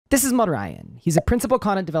This is Ryan. He's a principal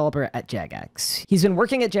content developer at Jagex. He's been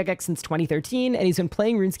working at Jagex since 2013, and he's been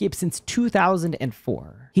playing RuneScape since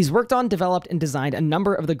 2004. He's worked on, developed, and designed a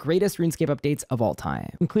number of the greatest RuneScape updates of all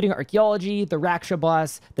time, including Archaeology, the Raksha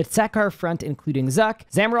boss, the Tsekar front including Zuck,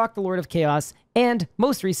 Zamorak the Lord of Chaos, and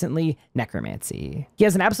most recently, Necromancy. He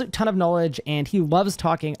has an absolute ton of knowledge, and he loves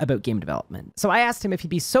talking about game development. So I asked him if he'd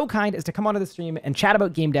be so kind as to come onto the stream and chat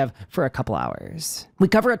about game dev for a couple hours. We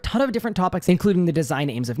cover a ton of different topics, including the design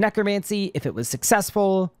aims of Necromancy, if it was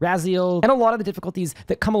successful, Raziel, and a lot of the difficulties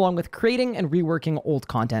that come along with creating and reworking old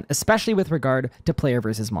content, especially with regard to player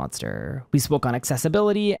versus monster. We spoke on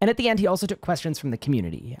accessibility, and at the end, he also took questions from the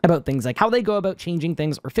community about things like how they go about changing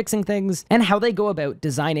things or fixing things, and how they go about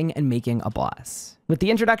designing and making a boss. With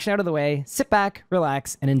the introduction out of the way, sit back,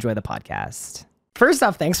 relax, and enjoy the podcast. First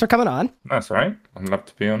off, thanks for coming on. That's all right. I'd love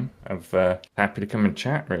to be on. I'm happy to come and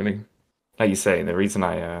chat, really. Like you say, the reason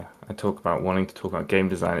I talk about wanting to talk about game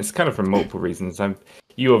design, it's kind of for multiple reasons.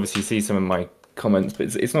 You obviously see some of my comments,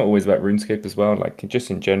 but it's not always about RuneScape as well. Like,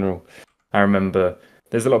 just in general, I remember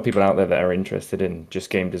there's a lot of people out there that are interested in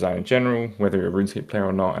just game design in general, whether you're a RuneScape player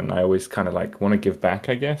or not, and I always kind of like want to give back,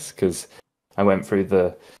 I guess, because I went through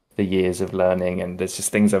the years of learning, and there's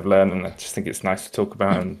just things I've learned, and I just think it's nice to talk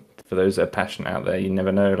about. And for those that are passionate out there, you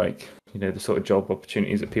never know, like, you know, the sort of job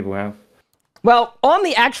opportunities that people have. Well, on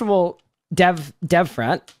the actual dev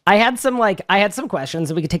front, I had some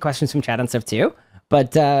questions, and we could take questions from chat and stuff too.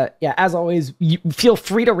 But yeah, as always, you feel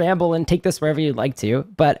free to ramble and take this wherever you'd like to.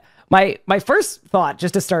 But my first thought,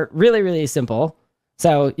 just to start really, really simple.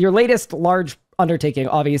 So your latest large undertaking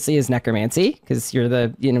obviously is Necromancy, because you're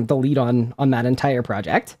the lead on that entire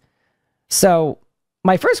project. So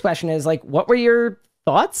my first question is, like, what were your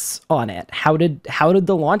thoughts on it? How did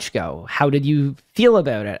the launch go? How did you feel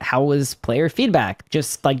about it? How was player feedback?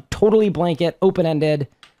 Just like totally blanket, open-ended.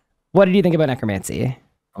 What did you think about Necromancy?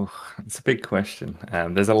 Oh, it's a big question.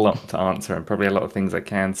 There's a lot to answer, and probably a lot of things I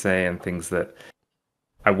can say and things that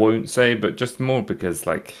I won't say, but just more because,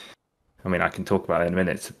 like, I mean, I can talk about it in a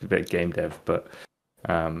minute. It's a bit of game dev, but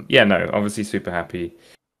yeah, no, obviously super happy.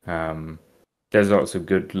 There's lots of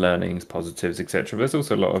good learnings, positives, etc. There's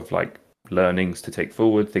also a lot of like learnings to take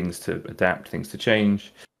forward, things to adapt, things to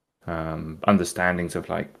change, understandings of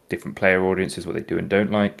like different player audiences, what they do and don't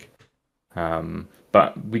like.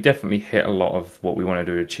 But we definitely hit a lot of what we wanted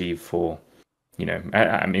to achieve for, you know,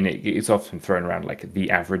 I mean, it's often thrown around like the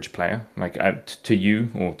average player, like to you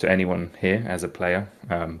or to anyone here as a player.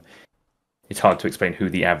 It's hard to explain who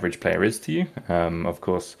the average player is to you. Of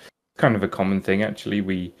course, kind of a common thing,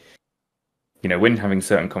 actually. You know, when having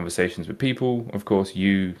certain conversations with people, of course,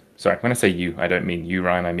 sorry, when I say you, I don't mean you,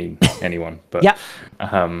 Ryan, I mean anyone. But yeah.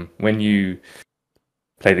 When you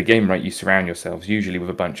play the game right, you surround yourselves usually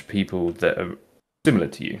with a bunch of people that are similar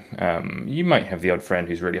to you. You might have the odd friend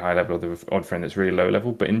who's really high level or the odd friend that's really low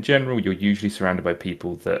level, but in general, you're usually surrounded by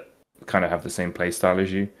people that kind of have the same play style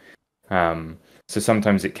as you. So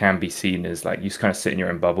sometimes it can be seen as like you just kind of sit in your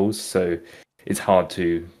own bubbles. So it's hard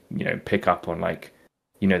to, you know, pick up on like,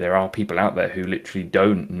 you know, there are people out there who literally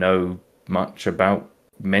don't know much about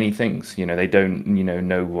many things. You know, they don't, you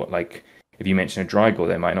know what, like, if you mention a Drygor,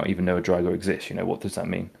 they might not even know a Drygor exists. You know, what does that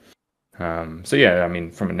mean? So yeah, I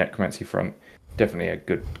mean, from a Necromancy front, definitely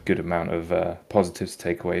a good amount of positives to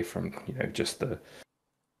take away from, you know, just the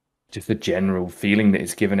general feeling that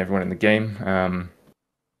it's given everyone in the game.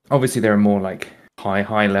 Obviously, there are more like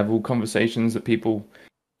high level conversations that people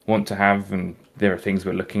want to have, and there are things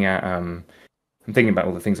we're looking at. I'm thinking about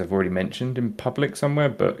all the things I've already mentioned in public somewhere,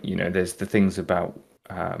 but, you know, there's the things about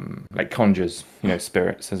like conjures, you know,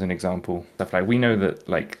 spirits as an example. Stuff like, we know that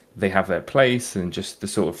like they have their place and just the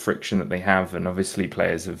sort of friction that they have, and obviously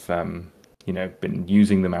players have you know, been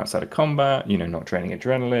using them outside of combat, you know, not draining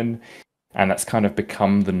adrenaline, and that's kind of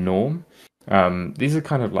become the norm. These are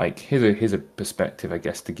kind of like, here's a perspective, I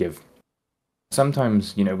guess, to give.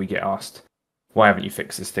 Sometimes, you know, we get asked, why haven't you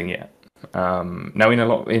fixed this thing yet? Now,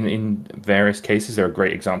 in various cases, there are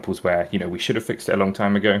great examples where, you know, we should have fixed it a long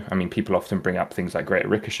time ago. I mean, people often bring up things like Greater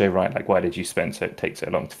Ricochet, right? Like, why did you take so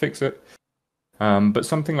long to fix it? But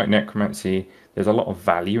something like Necromancy, there's a lot of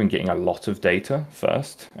value in getting a lot of data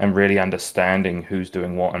first and really understanding who's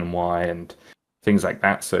doing what and why and things like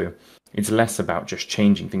that. So it's less about just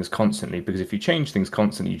changing things constantly, because if you change things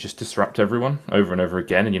constantly, you just disrupt everyone over and over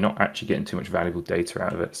again, and you're not actually getting too much valuable data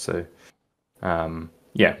out of it. So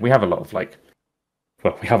yeah, we have a lot of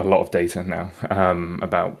data now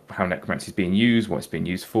about how Necromancy is being used, what it's being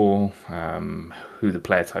used for, who the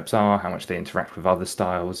player types are, how much they interact with other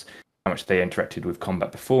styles, how much they interacted with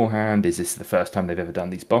combat beforehand. Is this the first time they've ever done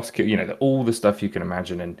these boss kills? You know, all the stuff you can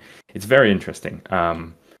imagine, and it's very interesting.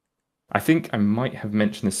 I think I might have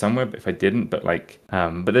mentioned this somewhere, but if I didn't, but like,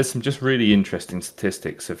 but there's some just really interesting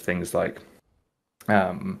statistics of things like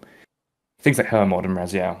Hermod and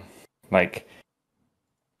Raziel. Like,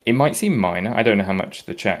 it might seem minor. I don't know how much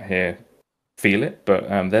the chat here feel it, but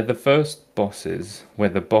they're the first bosses where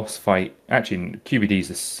the boss fight. Actually, QBD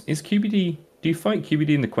is QBD. Do you fight QBD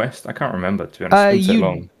in the quest? I can't remember, to be honest. It's been so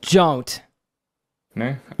long. You don't.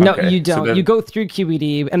 No? No, Okay. you don't. So you go through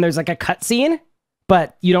QBD, and there's like a cutscene,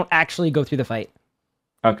 but you don't actually go through the fight.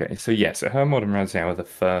 Okay, so yeah, so Hermod and Raziel are the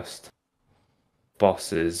first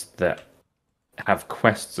bosses that have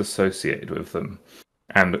quests associated with them.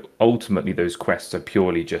 And ultimately, those quests are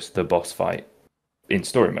purely just the boss fight in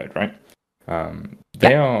story mode, right?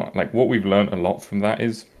 They are, like, what we've learned a lot from that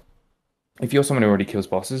is, if you're someone who already kills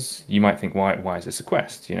bosses, you might think, why is this a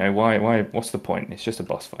quest? You know, what's the point? It's just a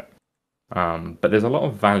boss fight. But there's a lot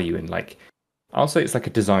of value in, like, I'll say it's like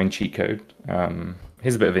a design cheat code.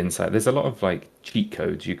 Here's a bit of insight. There's a lot of, like, cheat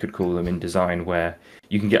codes, you could call them, in design, where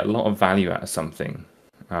you can get a lot of value out of something.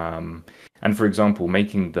 And for example,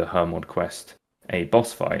 making the Hermod quest a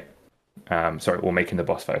boss fight, or making the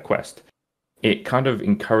boss fight a quest, it kind of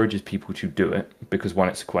encourages people to do it because, one,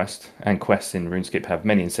 it's a quest, and quests in RuneScape have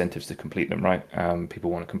many incentives to complete them, right?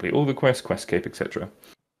 People want to complete all the quests, Questscape, etc.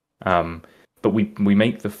 But we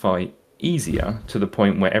make the fight easier to the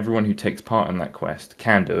point where everyone who takes part in that quest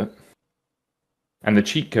can do it. And the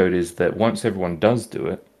cheat code is that once everyone does do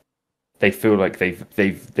it, they feel like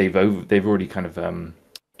they've already kind of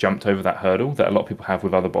jumped over that hurdle that a lot of people have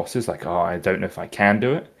with other bosses. Like, oh, I don't know if I can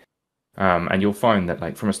do it. And you'll find that,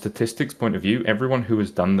 like, from a statistics point of view, everyone who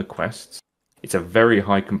has done the quests, it's a very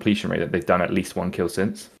high completion rate that they've done at least one kill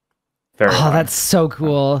since. Very high. That's so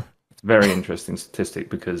cool. It's a very interesting statistic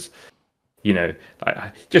because, you know,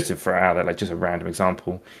 just to throw out there, like, just a random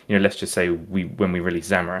example, you know, let's just say when we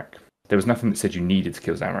released Zamorak, there was nothing that said you needed to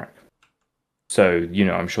kill Zamorak. So, you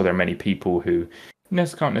know, I'm sure there are many people who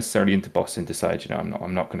can't necessarily into boss and decide, you know,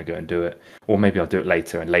 I'm not going to go and do it, or maybe I'll do it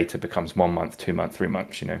later, and later becomes 1 month, 2 months, 3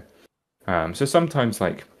 months, you know. So sometimes,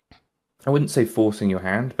 like, I wouldn't say forcing your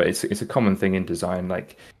hand, but it's a common thing in design.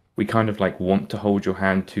 Like, we kind of, like, want to hold your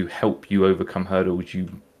hand to help you overcome hurdles you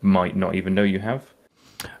might not even know you have.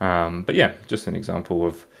 But yeah, just an example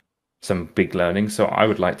of some big learning. So I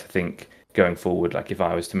would like to think going forward, like, if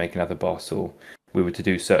I was to make another boss, or we were to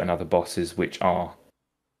do certain other bosses which are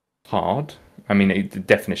hard. I mean, the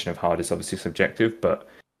definition of hard is obviously subjective, but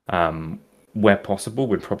where possible,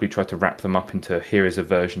 we'd probably try to wrap them up into, here is a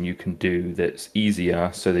version you can do that's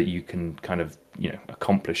easier so that you can kind of, you know,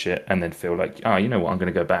 accomplish it and then feel like, you know what, I'm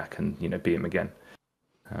going to go back and, you know, beat him again.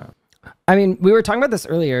 I mean, we were talking about this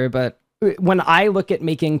earlier, but when I look at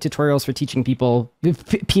making tutorials for teaching people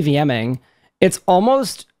PVMing, it's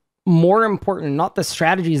almost more important, not the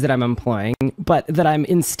strategies that I'm employing, but that I'm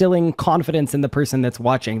instilling confidence in the person that's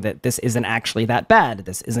watching, that this isn't actually that bad.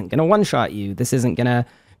 This isn't going to one-shot you. This isn't going to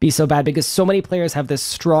be so bad, because so many players have this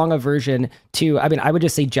strong aversion to, I mean, I would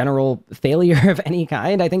just say general failure of any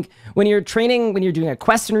kind. I think when you're training, when you're doing a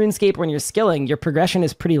quest in RuneScape, when you're skilling, your progression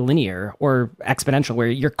is pretty linear or exponential, where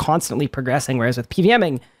you're constantly progressing. Whereas with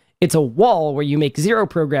PVMing, it's a wall where you make zero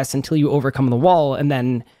progress until you overcome the wall, and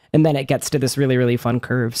then it gets to this really, really fun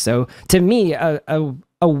curve. So to me, a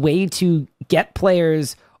way to get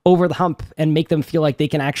players over the hump and make them feel like they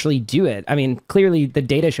can actually do it. I mean, clearly the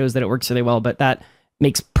data shows that it works really well, but that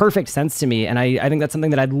makes perfect sense to me. And I think that's something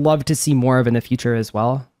that I'd love to see more of in the future as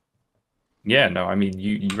well. Yeah, no, I mean,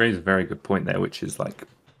 you raise a very good point there, which is, like,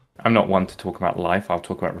 I'm not one to talk about life. I'll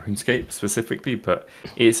talk about RuneScape specifically, but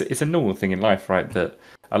it's a normal thing in life, right? That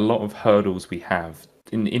a lot of hurdles we have,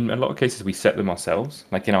 in a lot of cases, we set them ourselves,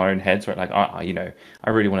 like in our own heads, right? Like, you know, I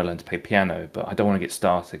really want to learn to play piano, but I don't want to get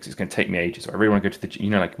started because it's going to take me ages. Or I really want to go to the, you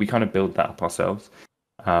know, like, we kind of build that up ourselves.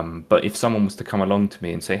 But if someone was to come along to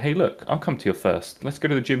me and say, hey, look, I'll come to you first. Let's go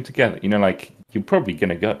to the gym together. You know, like, you're probably going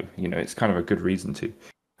to go. You know, it's kind of a good reason to.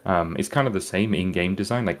 It's kind of the same in-game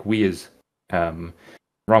design. Like, we as,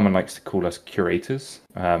 Raman likes to call us curators,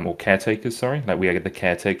 or caretakers, sorry. Like, we are the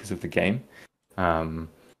caretakers of the game.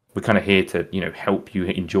 We're kind of here to, you know, help you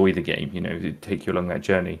enjoy the game, you know, to take you along that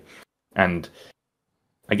journey. And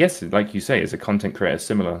I guess, like you say, as a content creator,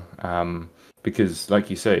 similar. Because, like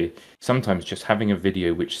you say, sometimes just having a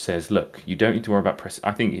video which says, look, you don't need to worry about pressing.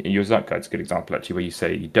 I think your Zut Guide's a good example, actually, where you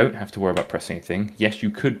say you don't have to worry about pressing anything. Yes,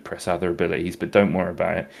 you could press other abilities, but don't worry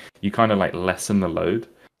about it. You kind of, like, lessen the load.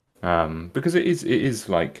 Because it is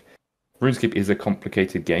like, RuneScape is a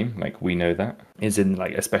complicated game. Like, we know that. Is in,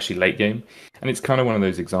 like, especially late game. And it's kind of one of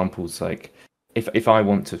those examples, like, if I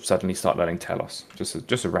want to suddenly start learning Telos,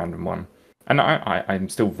 just a random one. And I'm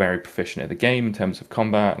still very proficient at the game in terms of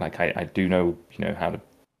combat. Like, I do know, you know, how to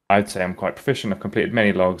I'd say I'm quite proficient. I've completed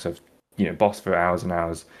many logs. I've bossed for hours and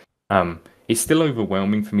hours. It's still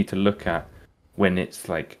overwhelming for me to look at when it's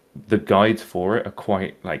like the guides for it are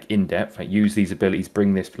quite like in depth. Like use these abilities,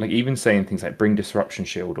 bring this. Like even saying things like bring disruption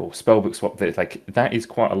shield or spellbook swap. That is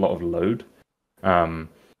quite a lot of load.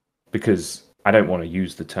 Because I don't want to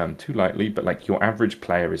use the term too lightly, but like your average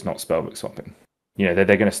player is not spellbook swapping. They're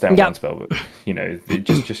going to stay on one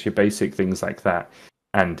spellbook. Just your basic things like that.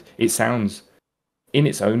 And it sounds in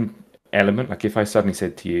its own element. Like if I suddenly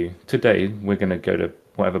said to you, today we're going to go to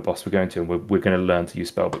whatever boss we're going to, and we're going to learn to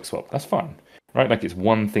use spellbook swap. That's fine, right? Like it's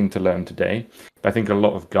one thing to learn today. But I think a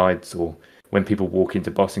lot of guides, or when people walk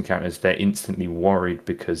into boss encounters, they're instantly worried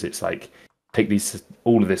because it's like, take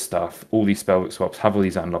all of this stuff, all these spellbook swaps, have all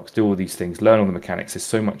these unlocks, do all these things, learn all the mechanics. There's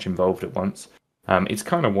so much involved at once. It's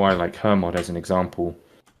kind of why, like Hermod as an example,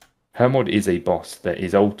 Hermod is a boss that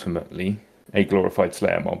is ultimately a glorified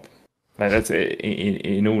Slayer mob. Like that's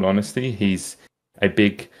in all honesty, he's a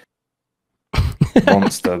big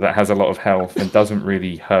monster that has a lot of health and doesn't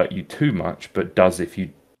really hurt you too much, but does if you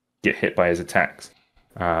get hit by his attacks.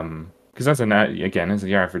 Because as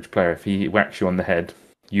the average player, if he whacks you on the head,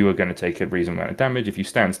 you are going to take a reasonable amount of damage. If you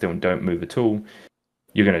stand still and don't move at all,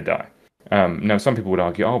 you're going to die. Now, some people would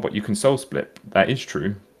argue, but you can soul split. That is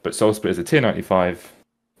true, but soul split is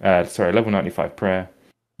a level 95 prayer.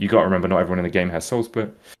 You got to remember, not everyone in the game has soul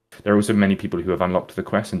split. There are also many people who have unlocked the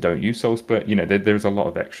quest and don't use soul split. There's a lot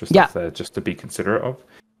of extra stuff there just to be considerate of.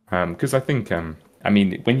 Because I think,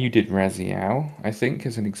 when you did Raziel, I think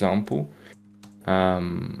as an example,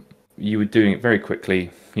 you were doing it very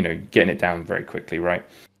quickly. Getting it down very quickly, right?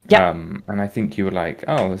 Yeah. And I think you were like,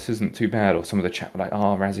 oh, this isn't too bad. Or some of the chat were like,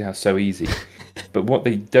 oh, Raziel's so easy. But what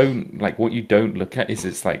you don't look at is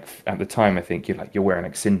it's like, at the time, I think you're wearing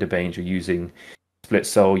like Cinderbanes, you're using Split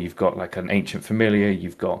Soul, you've got like an Ancient Familiar,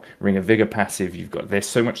 you've got Ring of Vigor passive, there's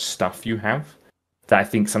so much stuff you have that I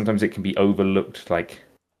think sometimes it can be overlooked. Like,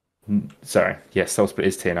 sorry, yes, Soul Split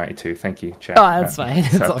is tier 92. Thank you, chat. Oh, that's fine.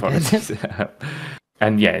 It's all good.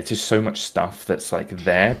 And yeah, it's just so much stuff that's like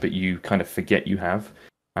there, but you kind of forget you have.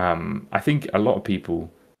 I think a lot of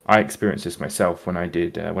people, I experienced this myself when I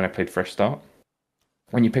played Fresh Start.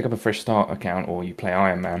 When you pick up a Fresh Start account or you play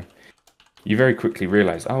Iron Man, you very quickly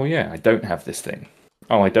realize, oh yeah, I don't have this thing.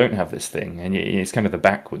 Oh, I don't have this thing. And it's kind of the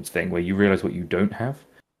backwards thing where you realize what you don't have.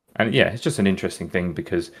 And yeah, it's just an interesting thing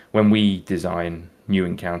because when we design new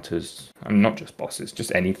encounters, and not just bosses,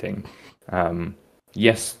 just anything,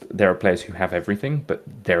 yes, there are players who have everything, but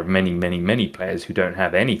there are many, many, many players who don't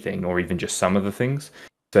have anything or even just some of the things.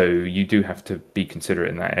 So you do have to be considerate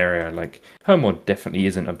in that area. Like, Hermod definitely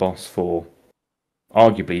isn't a boss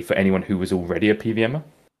arguably for anyone who was already a PVMer.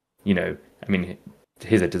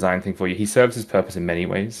 Here's a design thing for you. He serves his purpose in many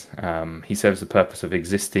ways. He serves the purpose of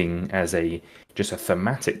existing as just a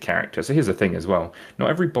thematic character. So here's the thing as well. Not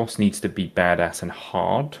every boss needs to be badass and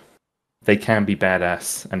hard. They can be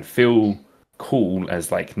badass and feel cool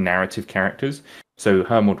as like narrative characters. So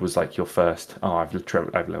Hermod was like your first, I've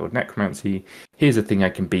leveled Necromancy, here's a thing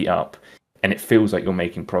I can beat up, and it feels like you're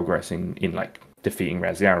making progress in like defeating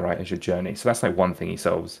Raziel, right, as your journey. So that's like one thing he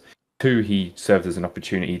solves. Two, he serves as an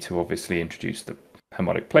opportunity to obviously introduce the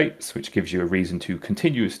Hermodic plates, which gives you a reason to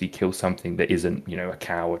continuously kill something that isn't, a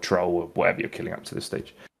cow, a troll, or whatever you're killing up to this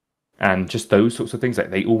stage. And just those sorts of things, like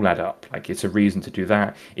they all add up. Like it's a reason to do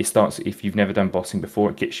that. It starts, if you've never done bossing before,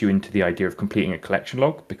 it gets you into the idea of completing a collection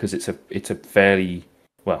log because it's a fairly,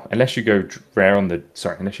 well, unless you go dry on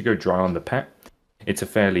the pet, it's a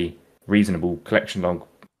fairly reasonable collection log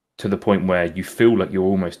to the point where you feel like you're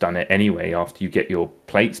almost done it anyway after you get your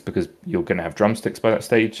plates because you're going to have drumsticks by that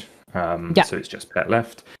stage. So it's just pet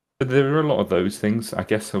left. But there are a lot of those things, I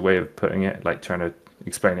guess, a way of putting it, like trying to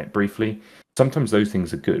explain it briefly. Sometimes those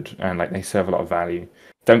things are good and like they serve a lot of value.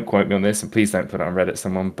 Don't quote me on this, and please don't put it on Reddit,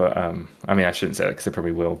 someone. But I shouldn't say that because I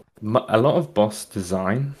probably will. A lot of bosses,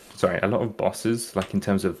 like in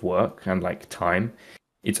terms of work and like time,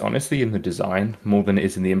 it's honestly in the design more than it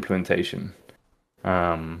is in the implementation.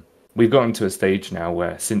 We've gotten to a stage now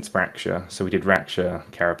where since Raksha, so we did Raksha,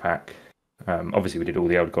 Karapak. Obviously, we did all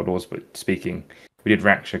the old God Wars, but we did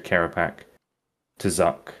Raksha, Karapak, to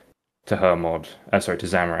Zuck, to Hermod, to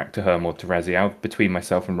Zamorak, to Hermod, to Raziel, between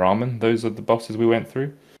myself and Ramen. Those are the bosses we went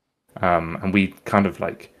through. And we kind of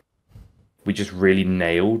we just really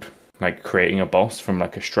nailed like creating a boss from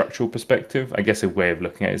like a structural perspective. I guess a way of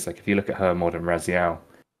looking at it is like if you look at Hermod and Raziel,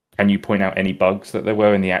 can you point out any bugs that there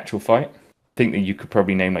were in the actual fight? I think that you could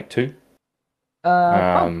probably name like two.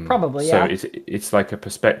 Probably, yeah. So it's like a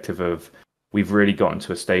perspective of we've really gotten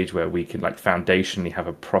to a stage where we can like foundationally have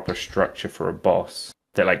a proper structure for a boss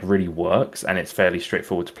that like really works and it's fairly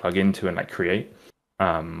straightforward to plug into and like create.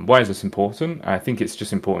 Why is this important? I think it's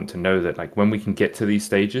just important to know that like when we can get to these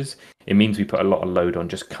stages, it means we put a lot of load on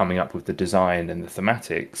just coming up with the design and the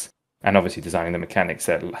thematics, and obviously designing the mechanics.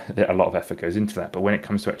 That a lot of effort goes into that. But when it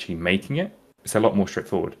comes to actually making it, it's a lot more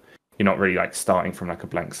straightforward. You're not really like starting from like a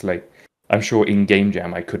blank slate. I'm sure in Game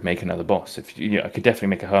Jam I could make another boss. If I could definitely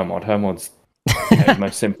make a Hermod. Hermod's the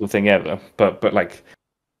most simple thing ever. But like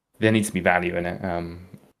there needs to be value in it.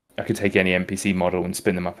 I could take any NPC model and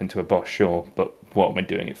spin them up into a boss, sure, but what am I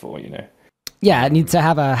doing it for, Yeah, it needs to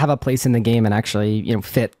have a place in the game and actually,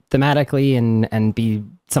 fit thematically and be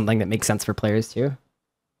something that makes sense for players too.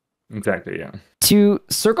 Exactly, yeah. To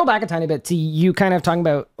circle back a tiny bit to you kind of talking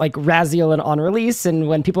about like Raziel and on release, and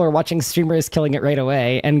when people are watching streamers killing it right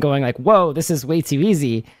away and going like, whoa, this is way too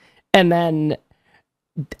easy. And then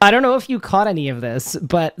I don't know if you caught any of this,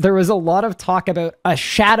 but there was a lot of talk about a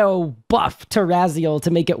shadow buff to Raziel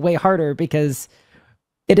to make it way harder, because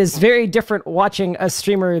it is very different watching a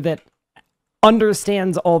streamer that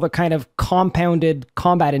understands all the kind of compounded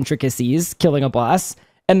combat intricacies, killing a boss,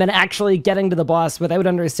 and then actually getting to the boss without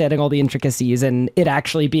understanding all the intricacies and it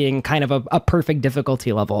actually being kind of a perfect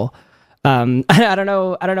difficulty level. I don't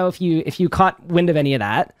know if you caught wind of any of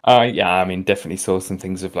that. Yeah, I mean, definitely saw some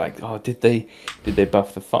things of like, oh, did they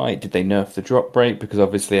buff the fight? Did they nerf the drop rate? Because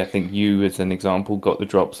obviously, I think you, as an example, got the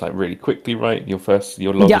drops like really quickly, right? Your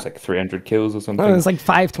log was like 300 kills or something. Oh, it was like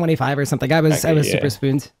 525 or something. I was super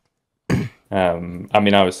spooned. I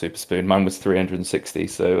mean, I was super spooned. Mine was 360.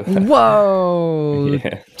 So whoa,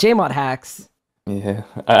 yeah, JMod hacks. Yeah,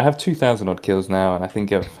 I have 2,000 odd kills now, and I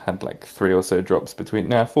think I've had like 3 or so drops between.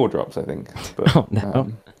 Now 4 drops, I think. But, oh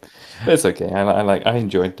no, but it's okay. I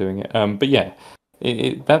enjoyed doing it. But yeah,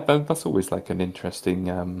 that's always like an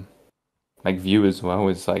interesting like view as well.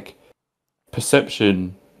 Is like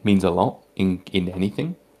perception means a lot in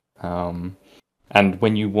anything. And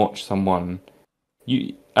when you watch someone,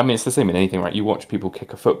 I mean, it's the same in anything, right? You watch people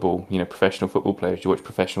kick a football, professional football players. You watch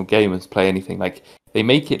professional gamers play anything. Like they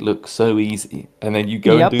make it look so easy, and then you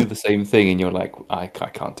go and do the same thing, and you're like, I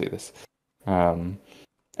can't do this. And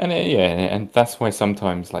that's why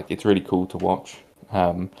sometimes like it's really cool to watch.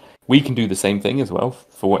 We can do the same thing as well,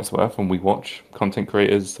 for what it's worth, when we watch content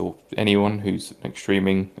creators or anyone who's like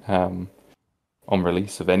streaming on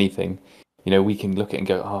release of anything. We can look at it and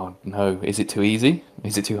go, oh no, is it too easy?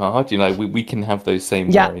 Is it too hard? We can have those same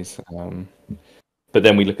worries. But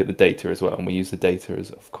then we look at the data as well, and we use the data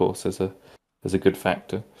as a good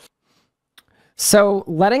factor. So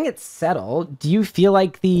letting it settle, do you feel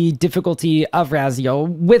like the difficulty of Raziel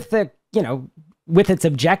with its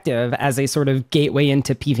objective as a sort of gateway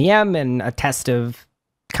into PVM and a test of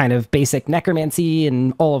kind of basic necromancy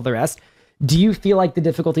and all of the rest, do you feel like the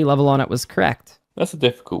difficulty level on it was correct? That's a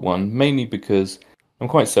difficult one, mainly because I'm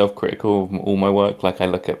quite self-critical of all my work. Like I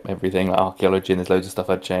look at everything, like archaeology, and there's loads of stuff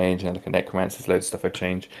I'd change, and I look at necromancy, there's loads of stuff I'd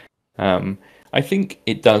change. I think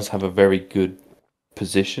it does have a very good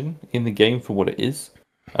position in the game for what it is.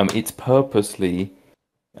 It's purposely,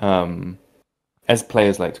 as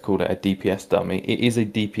players like to call it, a DPS dummy. It is a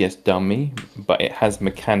DPS dummy, but it has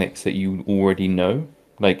mechanics that you already know.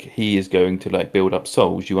 Like he is going to like build up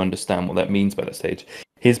souls. You understand what that means by that stage.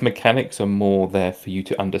 His mechanics are more there for you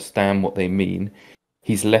to understand what they mean.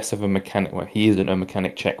 He's less of a mechanic. Well, he isn't a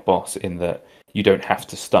mechanic check boss in that you don't have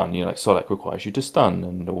to stun. Like Solak requires you to stun,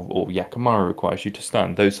 or Yakamaru requires you to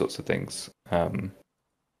stun. Those sorts of things.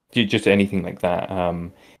 Just anything like that.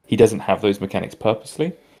 He doesn't have those mechanics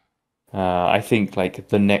purposely. I think like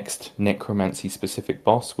the next necromancy specific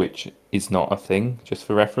boss, which is not a thing, just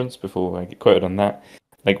for reference, before I get quoted on that.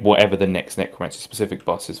 Like whatever the next necromancy specific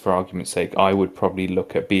boss is, for argument's sake, I would probably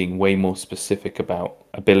look at being way more specific about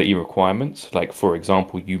ability requirements. Like, for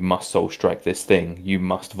example, you must soul strike this thing, you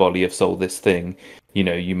must volley of soul this thing,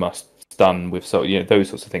 you must stun with soul, those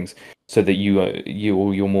sorts of things, so that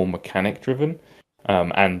you're more mechanic driven,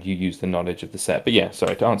 and you use the knowledge of the set. But yeah,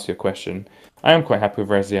 sorry, to answer your question, I am quite happy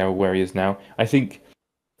with Raziel where he is now. I think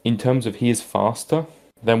in terms of he is faster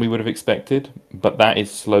than we would have expected, but that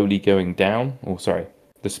is slowly going down.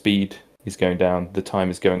 The speed is going down, the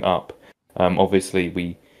time is going up. Obviously,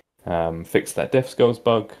 we fixed that Death Skulls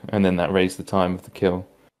bug, and then that raised the time of the kill.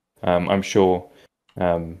 I'm sure,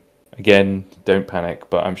 again, don't panic,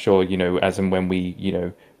 but I'm sure, as and when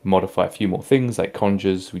we, modify a few more things like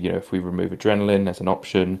conjures, if we remove adrenaline as an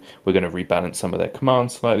option, we're going to rebalance some of their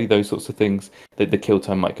commands slightly, those sorts of things, that the kill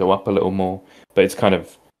time might go up a little more, but it's kind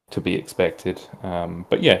of to be expected.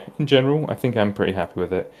 But yeah, in general, I think I'm pretty happy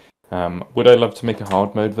with it. Would I love to make a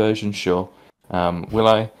hard mode version? Sure. Will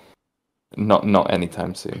I? Not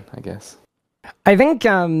anytime soon, I guess. I think,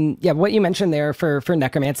 what you mentioned there for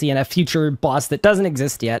necromancy and a future boss that doesn't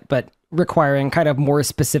exist yet, but requiring kind of more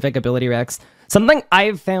specific ability recs. Something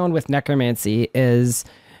I've found with Necromancy is,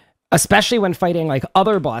 especially when fighting like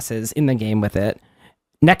other bosses in the game with it,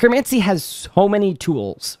 Necromancy has so many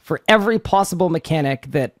tools for every possible mechanic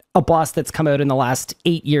that a boss that's come out in the last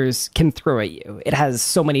 8 years can throw at you. It has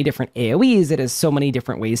so many different AoEs. It has so many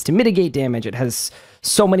different ways to mitigate damage. It has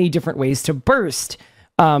so many different ways to burst,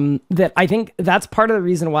 that I think that's part of the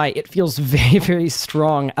reason why it feels very, very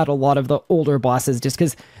strong at a lot of the older bosses, just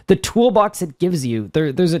because the toolbox it gives you,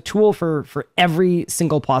 there's a tool for every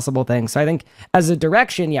single possible thing. So I think as a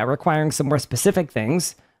direction, yeah, requiring some more specific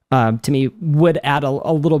things, to me, would add a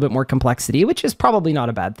little bit more complexity, which is probably not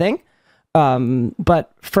a bad thing.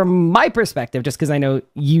 But from my perspective, just because I know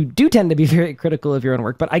you do tend to be very critical of your own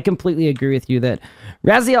work, but I completely agree with you that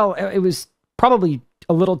Raziel, it was probably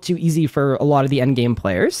a little too easy for a lot of the endgame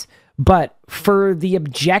players, but for the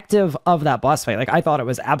objective of that boss fight, like, I thought it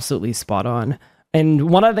was absolutely spot on. And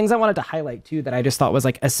one of the things I wanted to highlight too, that I just thought was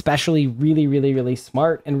like especially really, really, really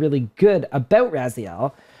smart and really good about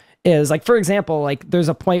Raziel is, like, for example, like, there's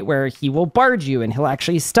a point where he will barge you and he'll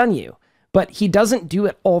actually stun you, but he doesn't do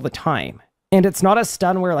it all the time. And it's not a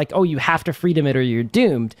stun where, like, oh, you have to freedom it or you're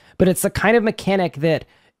doomed, but it's the kind of mechanic that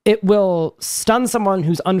it will stun someone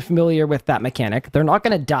who's unfamiliar with that mechanic. They're not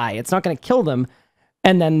going to die. It's not going to kill them.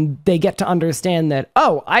 And then they get to understand that,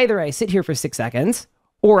 oh, either I sit here for 6 seconds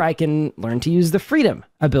or I can learn to use the freedom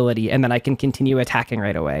ability and then I can continue attacking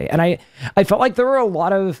right away. And I felt like there were a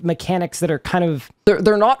lot of mechanics that are kind of,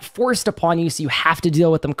 they're not forced upon you, so you have to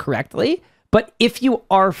deal with them correctly. But if you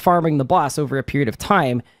are farming the boss over a period of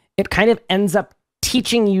time, it kind of ends up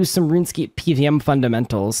teaching you some RuneScape PvM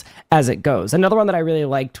fundamentals as it goes. Another one that I really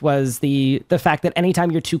liked was the fact that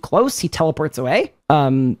anytime you're too close, he teleports away.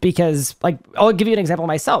 Because, like, I'll give you an example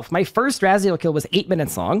myself. My first Raziel kill was 8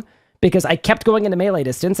 minutes long because I kept going into melee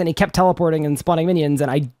distance and he kept teleporting and spawning minions,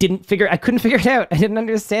 and I couldn't figure it out. I didn't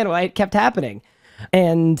understand why it kept happening.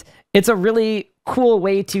 And it's a really cool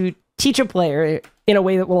way to teach a player in a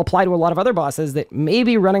way that will apply to a lot of other bosses that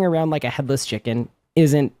maybe running around like a headless chicken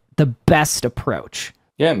isn't the best approach.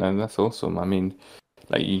 Yeah, no, that's awesome. I mean,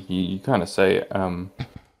 like you kind of say,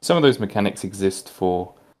 some of those mechanics exist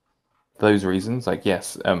for those reasons. Like,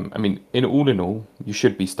 yes, I mean, in all, you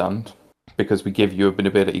should be stunned because we give you an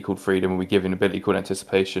ability called freedom and we give you an ability called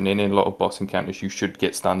anticipation. And in a lot of boss encounters, you should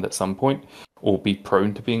get stunned at some point or be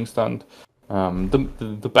prone to being stunned.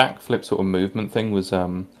 The backflip sort of movement thing was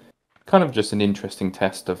kind of just an interesting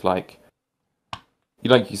test of, like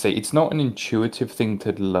you say, it's not an intuitive thing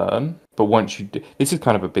to learn, but once you do, this is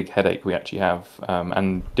kind of a big headache we actually have.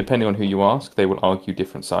 And depending on who you ask, they will argue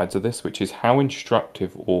different sides of this, which is how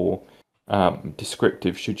instructive or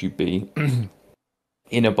descriptive should you be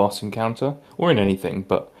in a boss encounter or in anything.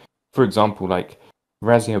 But for example, like,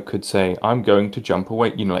 Raziel could say, I'm going to jump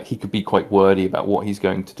away. You know, like, he could be quite wordy about what he's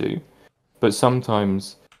going to do. But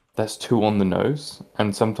sometimes that's too on the nose,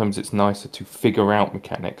 and sometimes it's nicer to figure out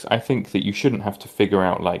mechanics. I think that you shouldn't have to figure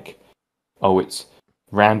out, like, oh, it's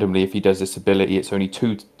randomly, if he does this ability, it's only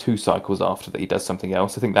two cycles after that he does something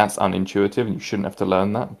else. I think that's unintuitive, and you shouldn't have to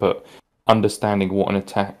learn that. But understanding what an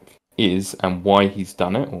attack is and why he's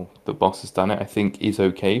done it, or the boss has done it, I think is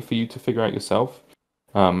okay for you to figure out yourself.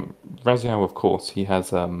 Raziel, of course, he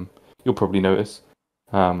has, you'll probably notice,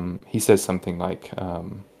 he says something like,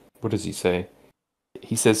 what does he say?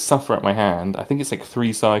 He says, suffer at my hand. I think it's like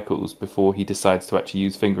 3 cycles before he decides to actually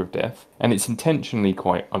use Finger of Death. And it's intentionally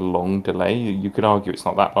quite a long delay. You could argue it's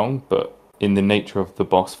not that long, but in the nature of the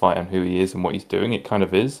boss fight and who he is and what he's doing, it kind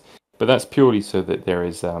of is. But that's purely so that there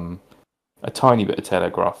is a tiny bit of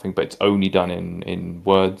telegraphing, but it's only done in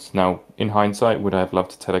words. Now, in hindsight, would I have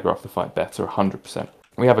loved to telegraph the fight better? 100%.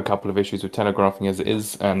 We have a couple of issues with telegraphing as it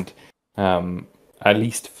is, and at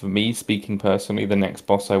least for me, speaking personally, the next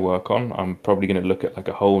boss I work on, I'm probably going to look at like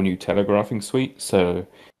a whole new telegraphing suite. So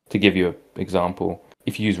to give you an example,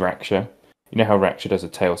 if you use Raksha, you know how Raksha does a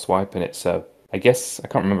tail swipe, and it's I guess, I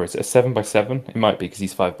can't remember, is it a 7x7? It might be because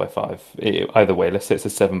he's 5x5. Either way, let's say it's a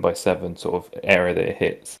 7x7 sort of area that it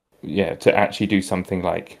hits. Yeah, to actually do something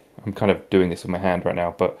like, I'm kind of doing this with my hand right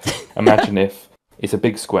now, but imagine if it's a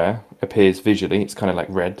big square, appears visually, it's kind of like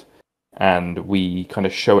red, and we kind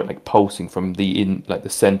of show it like pulsing from the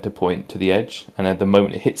center point to the edge, and at the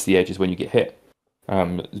moment it hits the edge is when you get hit.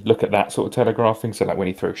 Look at that sort of telegraphing. So like when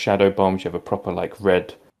you throw shadow bombs, you have a proper like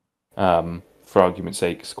red, for argument's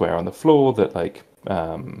sake, square on the floor that like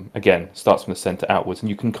again starts from the center outwards, and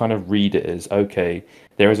you can kind of read it as, okay,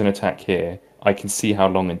 there is an attack here. I can see how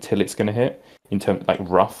long until it's going to hit in terms of like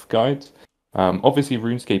rough guides. Obviously,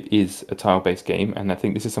 RuneScape is a tile-based game, and I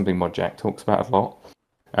think this is something Modjack talks about a lot.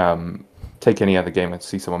 Take any other game, I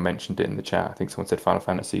see someone mentioned it in the chat. I think someone said Final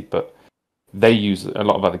Fantasy, but they use a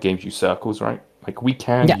lot of other games use circles, right? Like we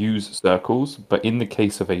can Yeah. use circles, but in the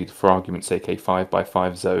case of a, for argument's sake, a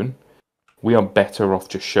 5x5 zone, we are better off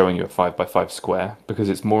just showing you a 5x5 square because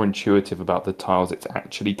it's more intuitive about the tiles it's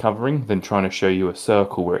actually covering than trying to show you a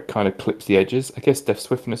circle where it kind of clips the edges. I guess Death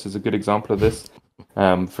Swiftness is a good example of this.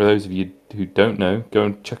 For those of you who don't know, go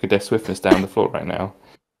and chuck a Death Swiftness down the floor right now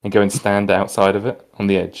and go and stand outside of it on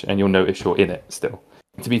the edge, and you'll notice you're in it still.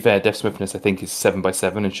 To be fair, Death Swiftness I think is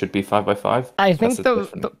 7x7 and should be 5x5. I think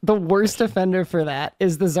the worst offender for that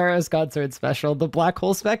is the Zara's Godsword special, the black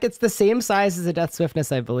hole spec. It's the same size as a Death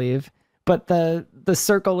Swiftness, I believe, but the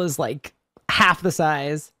circle is like half the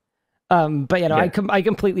size. But you know, yeah. I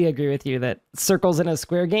completely agree with you that circles in a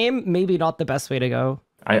square game maybe not the best way to go.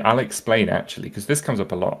 I'll explain actually, because this comes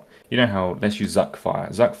up a lot. You know how, let's use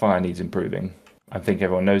Zuckfire. Zuckfire needs improving. I think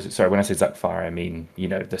everyone knows it. Sorry, when I say Zuckfire, I mean, you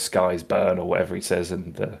know, the skies burn or whatever he says,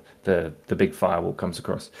 and the big firewall comes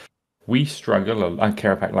across. We struggle,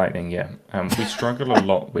 Karapak Lightning, yeah. We struggle a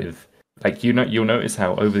lot with, like, you'll notice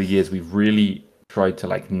how over the years we've really tried to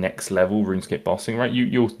like next level RuneScape bossing, right?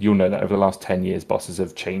 You'll know that over the last 10 years, bosses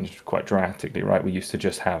have changed quite dramatically, right? We used to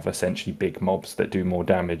just have essentially big mobs that do more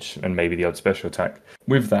damage and maybe the odd special attack.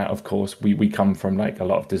 With that, of course, we come from like a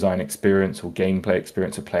lot of design experience or gameplay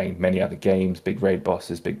experience of playing many other games, big raid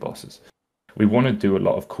bosses, big bosses. We want to do a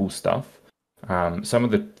lot of cool stuff. Some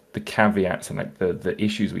of the caveats and like the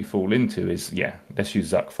issues we fall into is, yeah, let's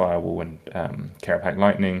use Zuck Firewall and Karapak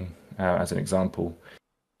Lightning as an example,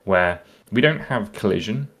 where we don't have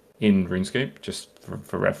collision in RuneScape, just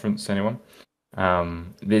for reference, anyone.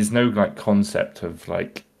 There's no like concept of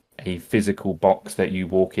like a physical box that you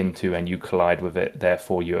walk into and you collide with it,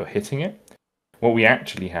 therefore you're hitting it. What we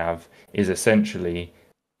actually have is essentially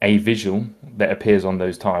a visual that appears on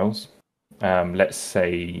those tiles. Let's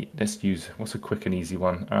use, what's a quick and easy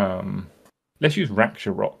one? Let's use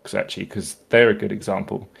Raksha Rocks, actually, because they're a good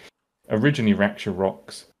example. Originally, Raksha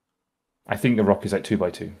Rocks, I think the rock is like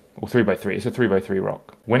 2x2 or 3x3. It's a 3x3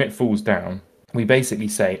 rock. When it falls down, we basically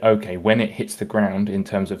say, okay, when it hits the ground in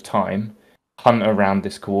terms of time, hunt around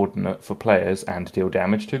this coordinate for players and deal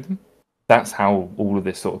damage to them. That's how all of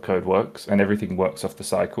this sort of code works, and everything works off the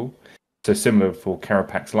cycle. So similar for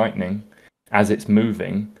Karapak's Lightning, as it's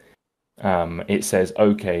moving, it says,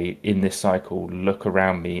 okay, in this cycle, look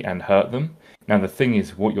around me and hurt them. Now, the thing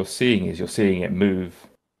is, what you're seeing it move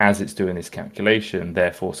as it's doing this calculation.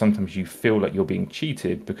 Therefore, sometimes you feel like you're being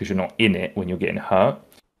cheated because you're not in it when you're getting hurt.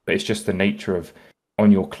 But it's just the nature of,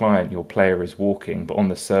 on your client, your player is walking, but on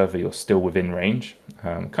the server, you're still within range.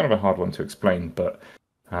 Kind of a hard one to explain, but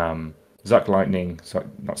Zuck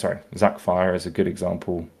Fire is a good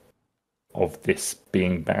example of this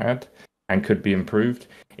being bad and could be improved.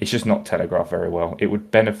 It's just not telegraphed very well. It would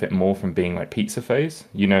benefit more from being like pizza phase.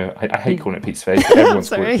 You know, I hate calling it pizza phase, but everyone's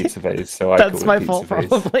called it pizza phase, so I call it pizza phase. That's my fault,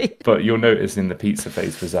 probably. But you'll notice in the pizza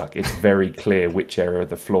phase for Zuck, it's very clear which area of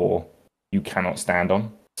the floor you cannot stand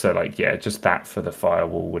on. So, like, yeah, just that for the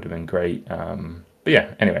firewall would have been great. But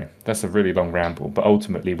yeah, anyway, that's a really long ramble. But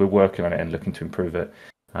ultimately, we're working on it and looking to improve it.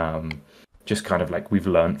 Just kind of like we've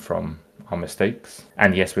learned from our mistakes.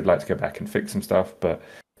 And yes, we'd like to go back and fix some stuff, but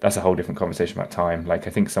that's a whole different conversation about time. Like, I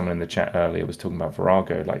think someone in the chat earlier was talking about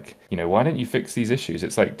Virago. Like, you know, why don't you fix these issues?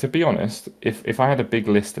 It's like, to be honest, if I had a big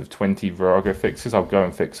list of 20 Virago fixes, I'll go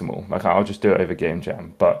and fix them all. Like, I'll just do it over Game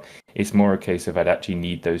Jam. But it's more a case of I'd actually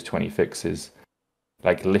need those 20 fixes,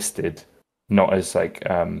 like, listed, not as, like,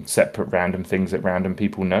 separate random things that random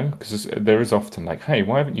people know. Because there is often, like, hey,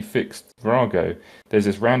 why haven't you fixed Virago? There's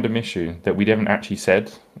this random issue that we haven't actually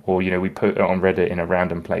said, or, you know, we put it on Reddit in a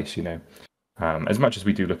random place, you know. As much as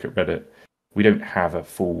we do look at Reddit, we don't have a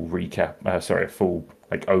full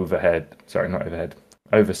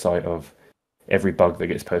oversight of every bug that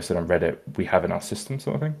gets posted on Reddit we have in our system,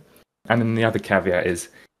 sort of thing. And then the other caveat is,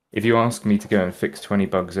 if you ask me to go and fix 20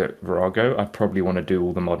 bugs at Virago, I'd probably want to do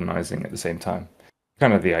all the modernizing at the same time.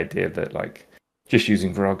 Kind of the idea that, like, just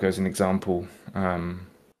using Virago as an example,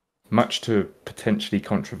 much to potentially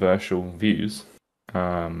controversial views,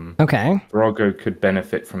 Virago could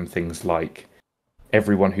benefit from things like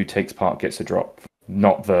everyone who takes part gets a drop.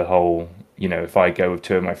 Not the whole, you know, if I go with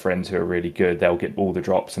two of my friends who are really good, they'll get all the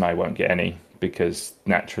drops and I won't get any, because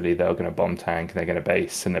naturally they're going to bomb tank and they're going to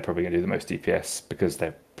base and they're probably going to do the most DPS because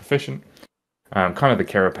they're proficient. Kind of the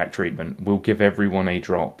Karapak treatment. We'll give everyone a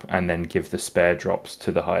drop and then give the spare drops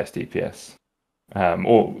to the highest DPS.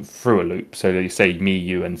 Or through a loop. So you say me,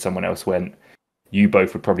 you, and someone else went, you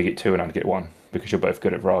both would probably get two and I'd get one, because you're both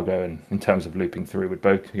good at Virago, and in terms of looping through, we'd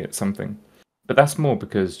both get something. But that's more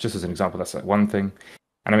because, just as an example, that's like one thing.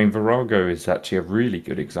 And I mean, Virago is actually a really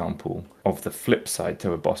good example of the flip side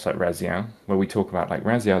to a boss like Raziel, where we talk about like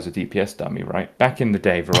Raziel's a DPS dummy, right? Back in the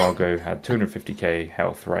day, Virago had 250k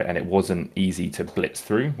health, right? And it wasn't easy to blitz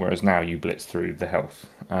through, whereas now you blitz through the health.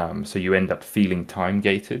 So you end up feeling time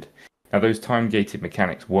gated. Now, those time gated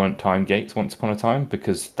mechanics weren't time gates once upon a time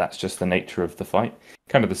because that's just the nature of the fight.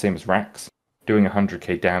 Kind of the same as Rax. Doing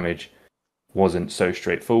 100k damage wasn't so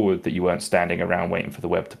straightforward that you weren't standing around waiting for the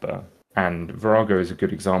web to burn. And Virago is a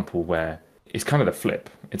good example where it's kind of the flip.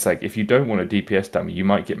 It's like if you don't want a DPS dummy, you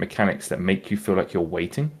might get mechanics that make you feel like you're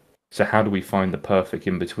waiting. So how do we find the perfect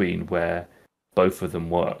in between where both of them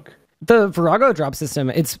work? The Virago drop system,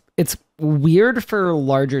 it's weird for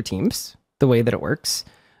larger teams, the way that it works.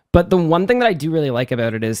 But the one thing that I do really like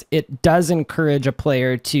about it is it does encourage a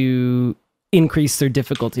player to increase their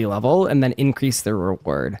difficulty level and then increase their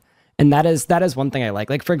reward. And that is one thing I like.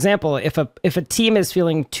 Like, for example, if a team is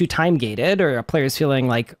feeling too time gated or a player is feeling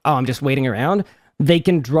like, oh, I'm just waiting around, they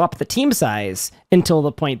can drop the team size until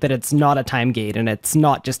the point that it's not a time gate and it's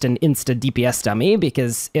not just an insta DPS dummy,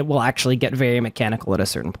 because it will actually get very mechanical at a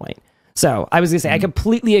certain point. So I was gonna say, I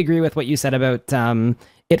completely agree with what you said about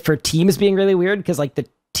it for teams being really weird, because like the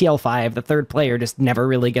TL5, the third player just never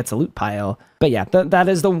really gets a loot pile. But yeah, that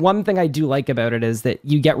is the one thing I do like about it, is that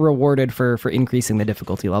you get rewarded for increasing the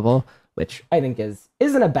difficulty level, which I think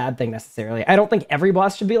isn't a bad thing necessarily. I don't think every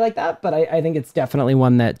boss should be like that, but I think it's definitely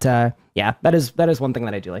one that, yeah, that is one thing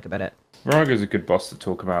that I do like about it. Virago is a good boss to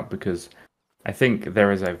talk about because I think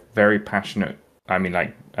there is a very passionate, I mean,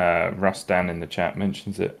 like Rustan in the chat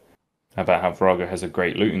mentions it, about how Virago has a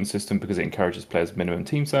great looting system because it encourages players minimum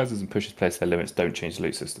team sizes and pushes players to their limits. Don't change the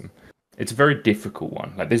loot system. It's a very difficult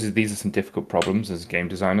one. Like these are some difficult problems as game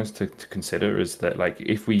designers to consider. Is that like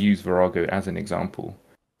if we use Virago as an example,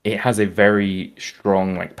 it has a very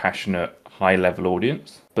strong, like passionate, high level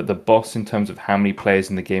audience, but the boss in terms of how many players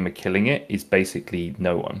in the game are killing it is basically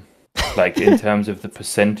no one. Like in terms of the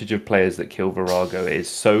percentage of players that kill Virago, it is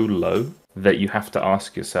so low that you have to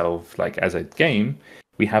ask yourself, like as a game,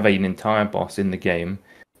 we have an entire boss in the game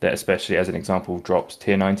that, especially as an example, drops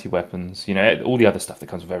tier 90 weapons. You know, all the other stuff that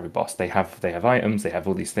comes with every boss. They have items. They have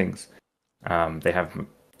all these things. They have,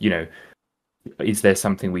 you know, is there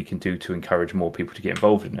something we can do to encourage more people to get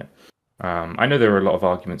involved in it? I know there are a lot of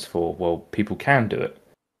arguments for, well, people can do it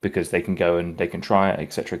because they can go and they can try it,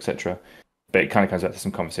 etc., etc. But it kind of comes back to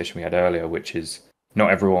some conversation we had earlier, which is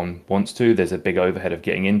not everyone wants to. There's a big overhead of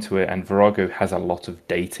getting into it, and Virago has a lot of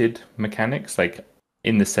dated mechanics, like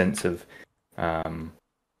in the sense of, I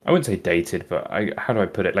wouldn't say dated, but how do I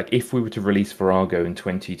put it? Like if we were to release Virago in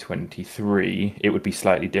 2023, it would be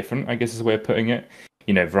slightly different, I guess is a way of putting it.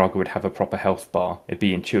 You know, Virago would have a proper health bar. It'd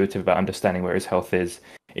be intuitive about understanding where his health is.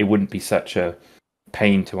 It wouldn't be such a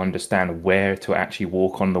pain to understand where to actually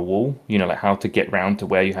walk on the wall, you know, like how to get round to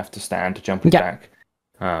where you have to stand to jump back.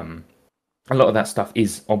 A lot of that stuff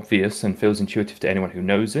is obvious and feels intuitive to anyone who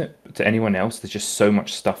knows it, but to anyone else, there's just so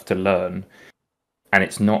much stuff to learn. And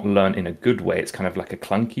it's not learned in a good way. It's kind of like a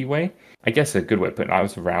clunky way. I guess a good way of putting it, I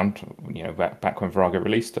was around, you know, back when Virago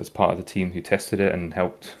released as part of the team who tested it and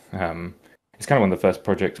helped. It's kind of one of the first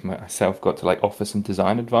projects myself got to like offer some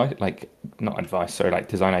design advice, like not advice, sorry, like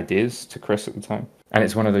design ideas to Chris at the time. And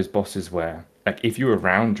it's one of those bosses where, like, if you were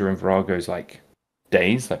around during Virago's like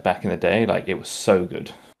days, like back in the day, like it was so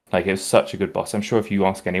good. Like it was such a good boss. I'm sure if you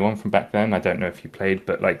ask anyone from back then, I don't know if you played,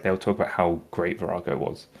 but like they'll talk about how great Virago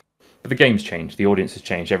was. But the game's changed, the audience has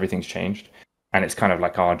changed, everything's changed, and it's kind of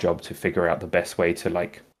like our job to figure out the best way to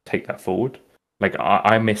like take that forward. Like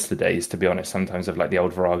I miss the days, to be honest, sometimes of like the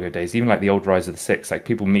old Virago days, even like the old Rise of the Six. Like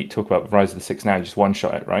people talk about Rise of the Six now, you just one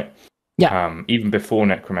shot it, right? Yeah. Even before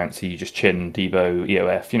Necromancy, you just chin, Debo,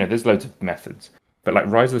 EOF. You know, there's loads of methods. But like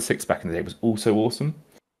Rise of the Six back in the day was also awesome.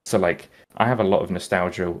 So like I have a lot of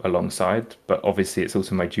nostalgia alongside, but obviously it's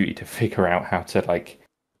also my duty to figure out how to like,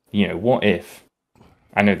 you know, what if.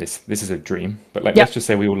 I know this is a dream, but like let's just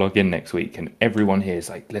say we all log in next week and everyone here is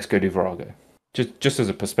like, let's go do Virago. Just as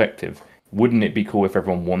a perspective, wouldn't it be cool if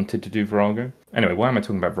everyone wanted to do Virago? Anyway, why am I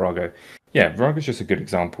talking about Virago? Yeah, Virago's just a good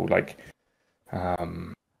example. Like,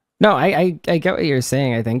 no, I get what you're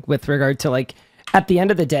saying. I think with regard to like at the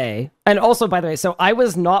end of the day, and also by the way, so I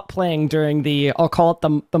was not playing during the, I'll call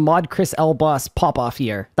it the mod Chris L boss pop off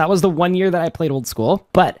year. That was the 1 year that I played old school,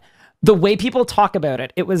 but the way people talk about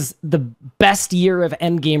it, it was the best year of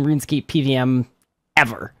endgame RuneScape PVM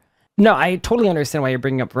ever. No, I totally understand why you're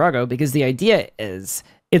bringing up Virago, because the idea is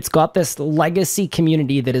it's got this legacy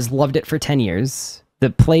community that has loved it for 10 years,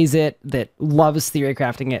 that plays it, that loves theory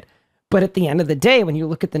crafting it. But at the end of the day, when you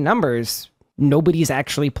look at the numbers, nobody's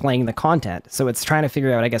actually playing the content. So it's trying to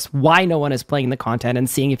figure out, I guess, why no one is playing the content and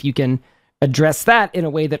seeing if you can address that in a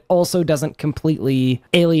way that also doesn't completely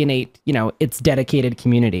alienate, its dedicated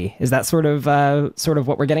community. Is that sort of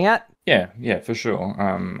what we're getting at? Yeah, for sure.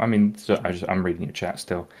 I mean, so I'm reading your chat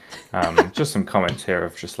still. Just some comments here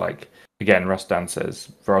of just like, again, Rustan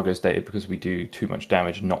says, Virago's dated because we do too much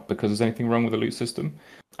damage, not because there's anything wrong with the loot system.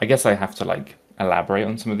 I guess I have to like elaborate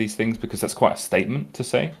on some of these things because that's quite a statement to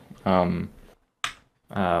say.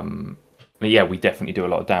 But yeah, we definitely do a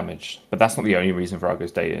lot of damage, but that's not the only reason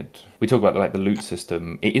Virago's dated. We talk about like the loot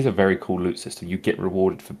system. It is a very cool loot system. You get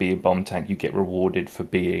rewarded for being bomb tank. You get rewarded for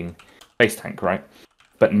being base tank, right?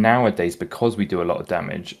 But nowadays, because we do a lot of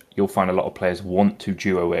damage, you'll find a lot of players want to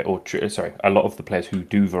duo it, or a lot of the players who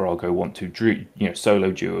do Virago want to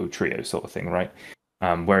solo, duo, trio sort of thing, right?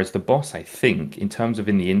 Whereas the boss, I think, in terms of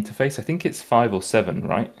in the interface, I think it's 5 or 7,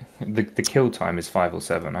 right? The kill time is 5 or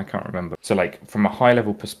 7. I can't remember. So, like, from a high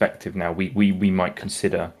level perspective, now we might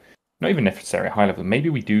consider, not even necessarily a high level. Maybe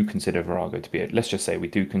we do consider Virago to be let's just say we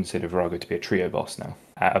do consider Virago to be a trio boss now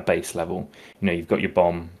at a base level. You've got your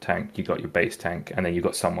bomb tank, you've got your base tank, and then you've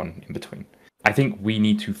got someone in between. I think we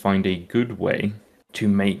need to find a good way to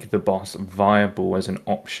make the boss viable as an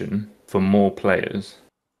option for more players,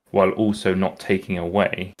 while also not taking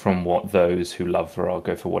away from what those who love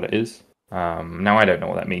Virago for what it is. Now, I don't know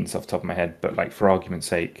what that means off the top of my head, but like for argument's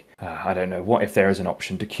sake, I don't know. What if there is an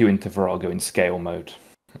option to queue into Virago in scale mode?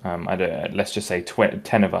 Let's just say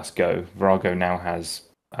 10 of us go. Virago now has,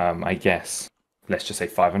 I guess, let's just say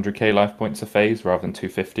 500k life points a phase rather than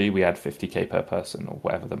 250. We add 50k per person or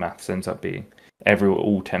whatever the maths ends up being.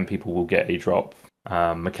 All 10 people will get a drop.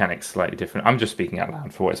 Mechanics slightly different. I'm just speaking out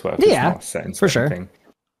loud for what it's worth. Yeah, it's not for sure. Thing.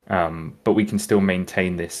 But we can still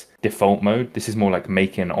maintain this default mode. This is more like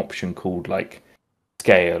making an option called like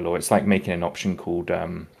scale, or it's like making an option called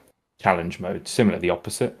challenge mode, similar, the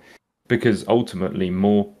opposite. Because ultimately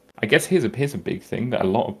I guess here's a big thing that a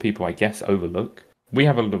lot of people, I guess, overlook. We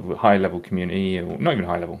have a high level community, or not even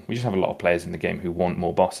high level, we just have a lot of players in the game who want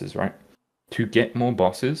more bosses, right? To get more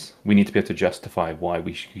bosses, we need to be able to justify why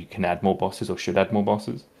we can add more bosses or should add more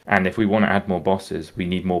bosses. And if we want to add more bosses, we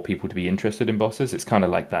need more people to be interested in bosses. It's kind of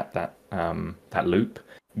like that loop,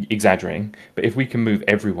 exaggerating. But if we can move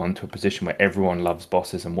everyone to a position where everyone loves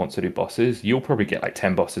bosses and wants to do bosses, you'll probably get like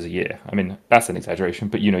 10 bosses a year. I mean, that's an exaggeration,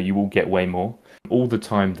 but you will get way more. All the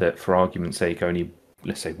time that, for argument's sake, only,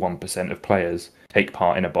 let's say 1% of players take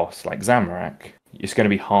part in a boss like Zamorak, it's going to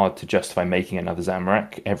be hard to justify making another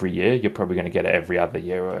Zamorak every year. You're probably going to get it every other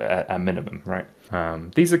year at a minimum, right?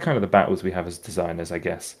 These are kind of the battles we have as designers, I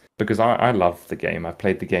guess, because I love the game. I've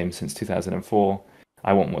played the game since 2004.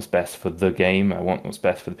 I want what's best for the game. I want what's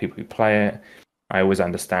best for the people who play it. I always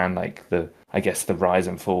understand like the rise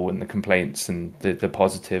and fall and the complaints and the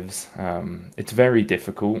positives. It's very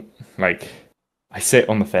difficult. Like, I sit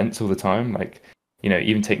on the fence all the time. Like,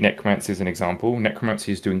 even take Necromancy as an example.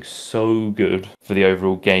 Necromancy is doing so good for the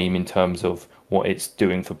overall game in terms of what it's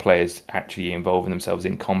doing for players actually involving themselves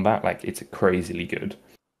in combat. Like, it's crazily good.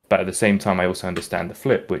 But at the same time, I also understand the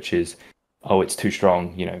flip, which is, it's too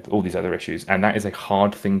strong, all these other issues. And that is a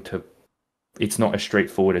hard thing it's not as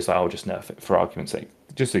straightforward as I'll just nerf it, for argument's sake.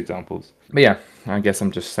 Just examples. But yeah, I guess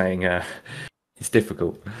I'm just saying it's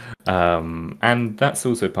difficult. And that's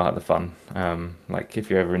also part of the fun. Like, if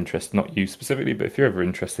you're ever interested, not you specifically, but if you're ever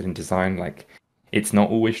interested in design, like, it's not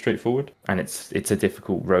always straightforward, and it's a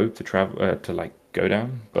difficult road to travel to like go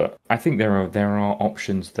down. But I think there are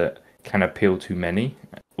options that can appeal to many.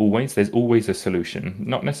 There's always a solution.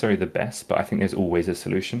 Not necessarily the best, but I think there's always a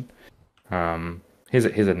solution. Here's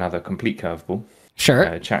another complete curveball.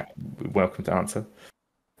 Sure. Chat, welcome to answer.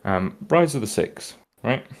 Rise of the Six,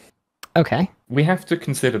 right? Okay. We have to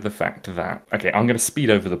consider the fact that, okay, I'm going to speed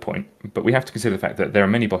over the point, but we have to consider the fact that there are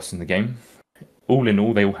many bosses in the game. All in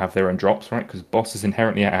all, they all have their own drops, right? Because bosses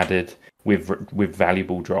inherently are added with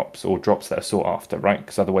valuable drops, or drops that are sought after, right?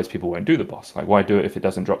 Because otherwise people won't do the boss. Like, why do it if it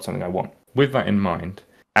doesn't drop something I want? With that in mind,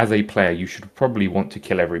 as a player, you should probably want to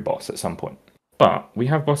kill every boss at some point. But we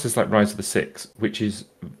have bosses like Rise of the Six, which is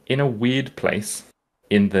in a weird place,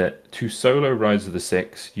 in that to solo Rise of the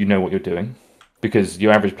Six, you know what you're doing, because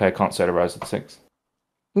your average player can't solo Rise of the Six.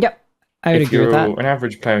 Yep, I would agree with that. If you're an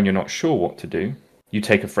average player and you're not sure what to do, you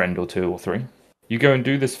take a friend or 2 or 3. You go and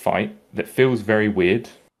do this fight that feels very weird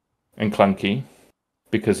and clunky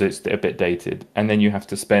because it's a bit dated, and then you have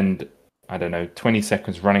to spend, 20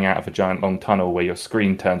 seconds running out of a giant long tunnel where your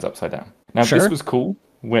screen turns upside down. Now, Sure. This was cool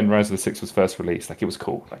when Rise of the Six was first released. Like, it was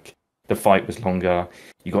cool. Like, the fight was longer,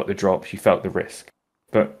 you got the drops, you felt the risk.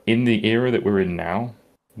 But in the era that we're in now,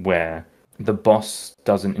 where the boss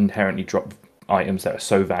doesn't inherently drop items that are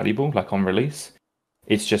so valuable, like on release,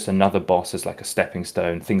 It's just another boss as like a stepping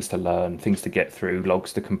stone, things to learn, things to get through,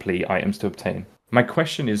 logs to complete, items to obtain. My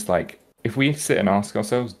question is like, if we sit and ask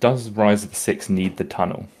ourselves, does Rise of the Six need the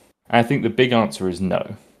tunnel? And I think the big answer is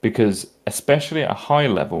no, because especially at a high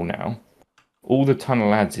level now, all the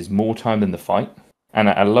tunnel adds is more time than the fight. And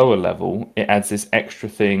at a lower level, it adds this extra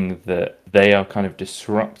thing that they are kind of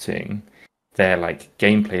disrupting their like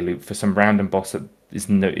gameplay loop for some random boss that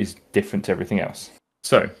is different to everything else.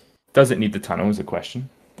 So, does it need the tunnel is a question.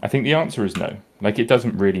 I think the answer is no. Like, it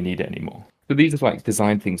doesn't really need it anymore. So these are like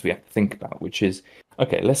design things we have to think about, which is,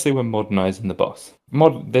 okay, let's say we're modernizing the boss.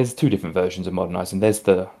 There's two different versions of modernizing. There's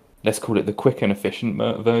the, let's call it the quick and efficient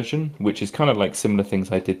version, which is kind of like similar things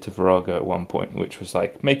I did to Virago at one point, which was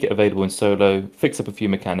like, make it available in solo, fix up a few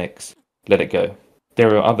mechanics, let it go.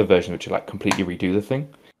 There are other versions which are like completely redo the thing.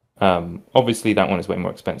 Obviously that one is way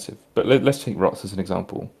more expensive, but let's take Rots as an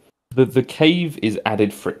example. The cave is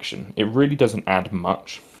added friction. It really doesn't add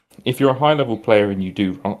much. If you're a high level player and you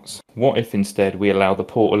do Rots, what if instead we allow the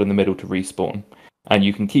portal in the middle to respawn, and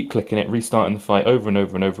you can keep clicking it, restarting the fight over and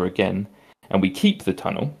over and over again, and we keep the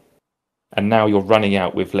tunnel, and now you're running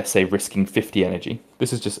out with, let's say, risking 50 energy.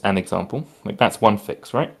 This is just an example. Like, that's one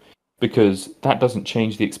fix, right? Because that doesn't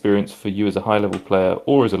change the experience for you as a high level player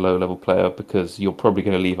or as a low level player, because you're probably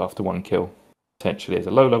going to leave after one kill. Potentially as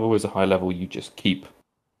a low level, as a high level, you just keep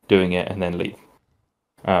doing it and then leave.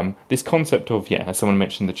 This concept of, as someone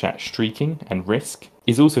mentioned in the chat, streaking and risk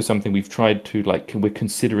is also something we've tried to, like, we're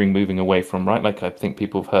considering moving away from, right? Like, I think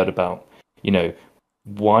people have heard about,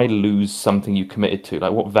 why lose something you committed to?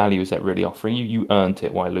 Like, what value is that really offering you? You earned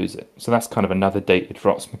it, why lose it? So that's kind of another dated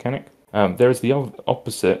Rots mechanic. There is the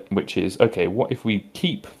opposite, which is, okay, what if we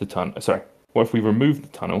keep the tunnel? What if we remove the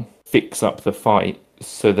tunnel, fix up the fight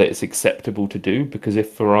so that it's acceptable to do? Because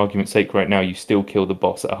if, for argument's sake, right now you still kill the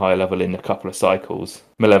boss at a high level in a couple of cycles,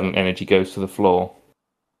 malevolent energy goes to the floor,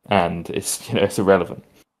 and it's it's irrelevant.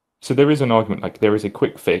 So there is an argument, like there is a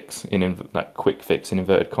quick fix in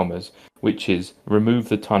inverted commas, which is remove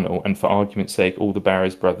the tunnel, and for argument's sake, all the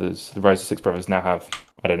Rise of the Six Brothers now have,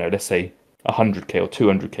 I don't know, let's say 100k or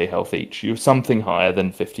 200k health each. You have something higher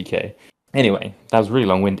than 50k. Anyway, that was really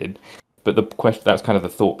long-winded. But the question, that's kind of the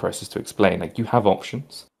thought process to explain. Like, you have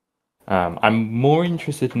options. I'm more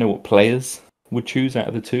interested to know what players would choose out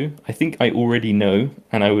of the two. I think I already know,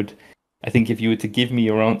 and I think if you were to give me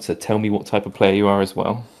your answer, tell me what type of player you are as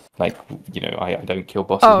well. Like, I don't kill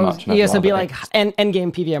bosses much. Oh, so be like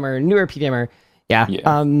endgame PVMer, newer PVMer. Yeah.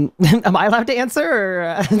 Am I allowed to answer? Or,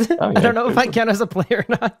 I don't know if I can as a player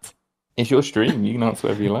or not. It's your stream. You can answer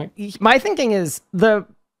whatever you like. My thinking is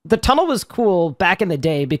the tunnel was cool back in the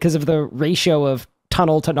day because of the ratio of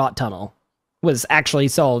tunnel to not tunnel. Was actually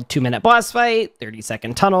sold 2-minute boss fight,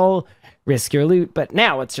 30-second tunnel, risk your loot. But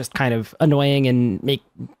now it's just kind of annoying and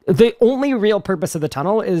the only real purpose of the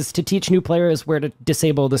tunnel is to teach new players where to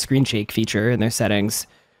disable the screen shake feature in their settings,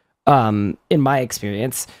 in my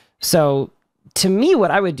experience. So to me,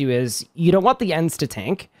 what I would do is you don't want the ends to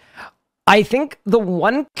tank. I think the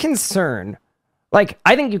one concern, like,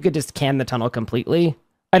 I think you could just can the tunnel completely.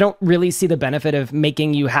 I don't really see the benefit of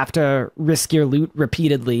making you have to risk your loot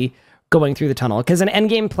repeatedly going through the tunnel, because an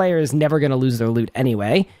endgame player is never going to lose their loot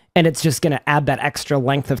anyway, and it's just going to add that extra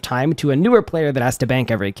length of time to a newer player that has to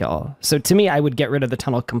bank every kill. So to me, I would get rid of the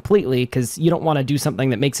tunnel completely, because you don't want to do something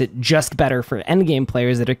that makes it just better for endgame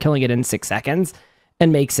players that are killing it in 6 seconds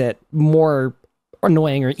and makes it more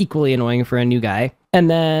annoying or equally annoying for a new guy. And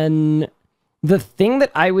then the thing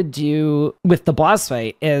that I would do with the boss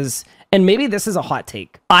fight is, and maybe this is a hot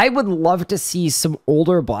take, I would love to see some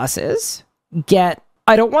older bosses get,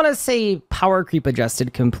 I don't want to say power creep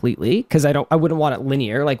adjusted completely, because I wouldn't want it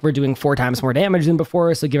linear, like we're doing 4 times more damage than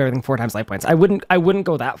before, so give everything 4 times life points. I wouldn't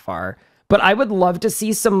go that far, but I would love to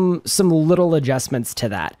see some little adjustments to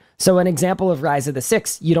that. So an example of Rise of the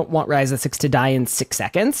Six, you don't want Rise of the Six to die in 6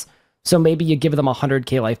 seconds, so maybe you give them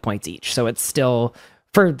 100k life points each. So it's still,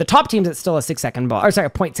 for the top teams, it's still a 6-second boss, or sorry, a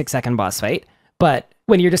 0.6 second boss fight. But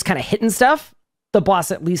when you're just kind of hitting stuff, the boss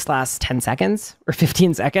at least lasts 10 seconds or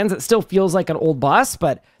 15 seconds. It still feels like an old boss,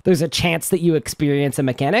 but there's a chance that you experience a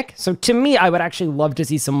mechanic. So to me, I would actually love to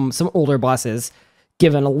see some older bosses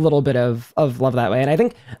given a little bit of love that way. And I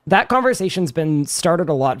think that conversation's been started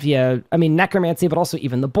a lot via, Necromancy, but also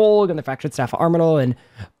even the Bolg and the Fractured Staff of Armadil, and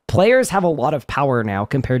players have a lot of power now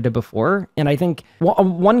compared to before. And I think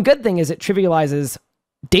one good thing is it trivializes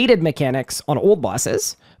dated mechanics on old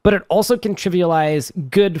bosses, but it also can trivialize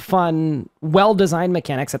good, fun, well-designed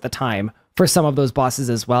mechanics at the time for some of those bosses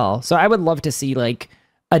as well. So I would love to see like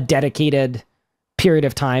a dedicated period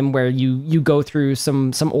of time where you go through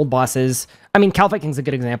some old bosses. Kalphite King's a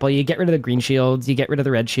good example. You get rid of the green shields, you get rid of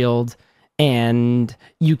the red shield, and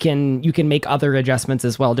you can make other adjustments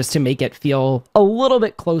as well, just to make it feel a little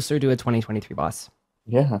bit closer to a 2023 boss.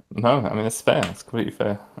 Yeah, no, I mean, it's fair. It's completely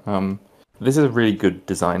fair. This is a really good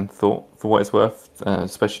design thought for what it's worth,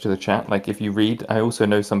 especially to the chat. Like, if you read, I also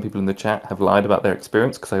know some people in the chat have lied about their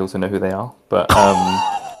experience because I also know who they are. But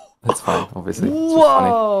that's fine, obviously. It's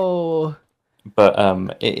Whoa!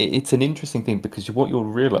 But it's an interesting thing because what you'll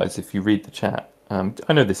realize if you read the chat.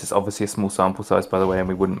 I know this is obviously a small sample size, by the way, and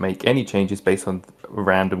we wouldn't make any changes based on a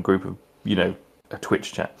random group of, a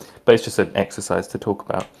Twitch chat. But it's just an exercise to talk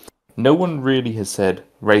about. No one really has said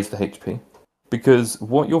raise the HP. Because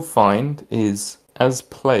what you'll find is, as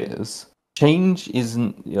players, change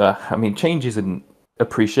isn't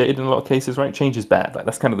appreciated in a lot of cases, right? Change is bad. Like,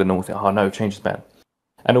 that's kind of the normal thing. Oh no, change is bad.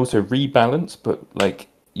 And also rebalance, but like,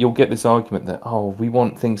 you'll get this argument that, oh, we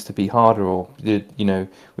want things to be harder, or, we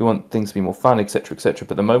want things to be more fun, etc., etc.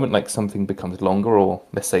 But the moment like something becomes longer, or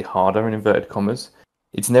let's say harder in inverted commas,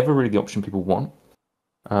 it's never really the option people want.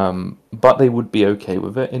 But they would be okay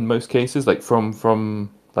with it in most cases. Like from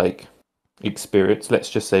like experience, let's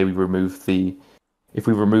just say if we remove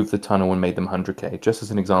the tunnel and made them 100k, just as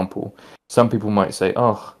an example, some people might say,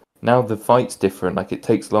 oh, now the fight's different, like it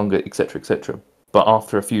takes longer, etc., etc. But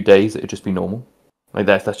after a few days, it'd just be normal. Like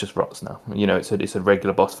that's just rots now. It's a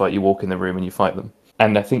regular boss fight. You walk in the room and you fight them.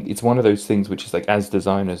 And I think it's one of those things which is like, as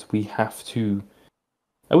designers, we have to,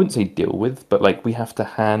 I wouldn't say deal with, but like we have to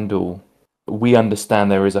handle. We understand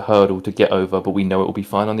there is a hurdle to get over, but we know it will be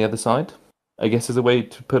fine on the other side, I guess is a way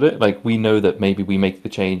to put it. Like, we know that maybe we make the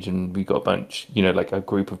change and we got a bunch, like a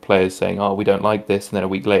group of players saying, oh, we don't like this, and then a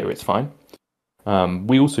week later it's fine.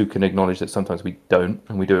 We also can acknowledge that sometimes we don't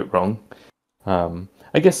and we do it wrong.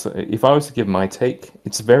 I guess if I was to give my take,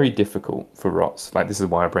 it's very difficult for ROTS. Like, this is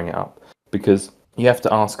why I bring it up, because you have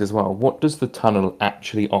to ask as well, what does the tunnel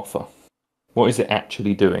actually offer? What is it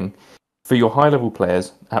actually doing? For your high-level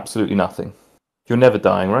players, absolutely nothing. You're never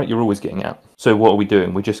dying, right? You're always getting out. So what are we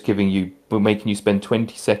doing? We're making you spend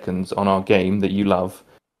 20 seconds on our game that you love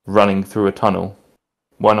running through a tunnel.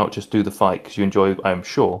 Why not just do the fight? Because you enjoy, I'm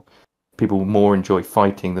sure, people more enjoy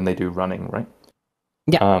fighting than they do running, right?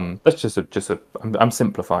 Yeah. That's I'm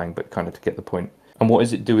simplifying, but kind of to get the point. And what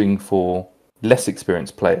is it doing for less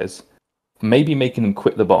experienced players? Maybe making them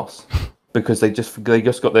quit the boss because they just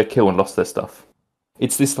got their kill and lost their stuff.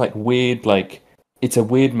 It's this weird, it's a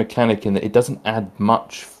weird mechanic in that it doesn't add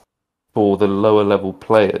much for the lower level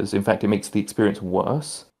players. In fact, it makes the experience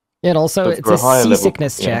worse. It's a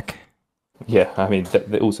seasickness check. Yeah, I mean,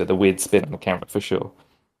 also the weird spin on the camera for sure.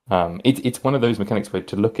 It's one of those mechanics where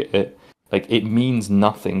to look at it, like, it means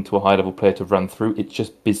nothing to a high level player to run through. It's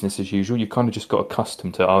just business as usual. You kind of just got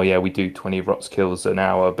accustomed to, oh yeah, we do 20 ROTS kills an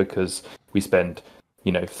hour because we spend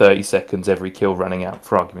 30 seconds every kill running out,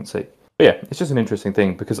 for argument's sake. But yeah, it's just an interesting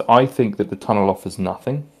thing because I think that the tunnel offers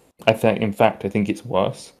nothing. I think it's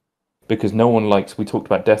worse because no one likes. We talked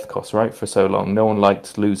about death costs, right, for so long. No one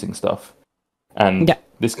liked losing stuff, and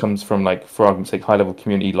this comes from, for argument's sake, high level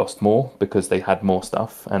community lost more because they had more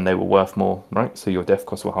stuff and they were worth more, right? So your death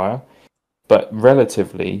costs were higher. But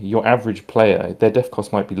relatively, your average player, their death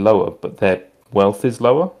cost might be lower, but their wealth is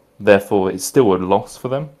lower. Therefore, it's still a loss for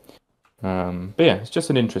them. But yeah, it's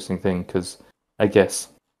just an interesting thing because I guess.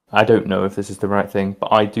 I don't know if this is the right thing,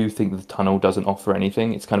 but I do think the tunnel doesn't offer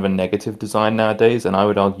anything. It's kind of a negative design nowadays, and I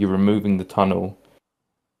would argue removing the tunnel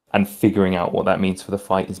and figuring out what that means for the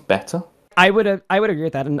fight is better. I would agree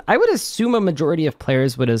with that, and I would assume a majority of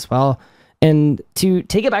players would as well. And to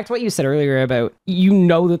take it back to what you said earlier about,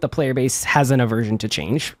 that the player base has an aversion to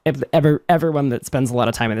change. Everyone that spends a lot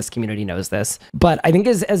of time in this community knows this. But I think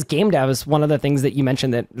as game devs, one of the things that you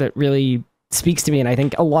mentioned that really speaks to me, and I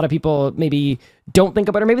think a lot of people maybe don't think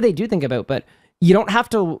about, or maybe they do think about, but you don't have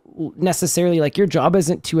to necessarily, your job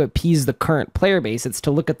isn't to appease the current player base. It's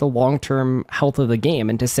to look at the long-term health of the game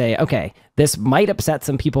and to say, okay, this might upset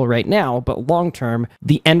some people right now, but long-term,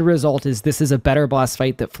 the end result is this is a better boss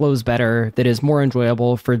fight that flows better, that is more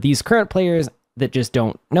enjoyable for these current players that just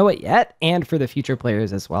don't know it yet, and for the future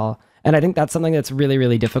players as well. And I think that's something that's really,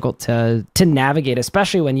 really difficult to navigate,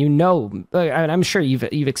 especially when I'm sure you've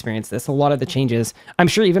experienced this. A lot of the changes, I'm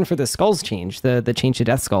sure even for the skulls change, the change to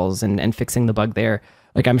death skulls and fixing the bug there,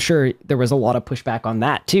 I'm sure there was a lot of pushback on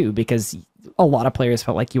that too, because a lot of players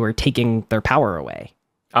felt like you were taking their power away.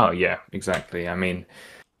 Oh yeah, exactly. I mean,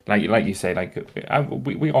 like you say,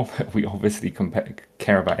 we obviously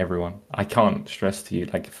care about everyone. I can't stress to you,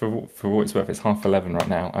 for what it's worth, it's 11:30 right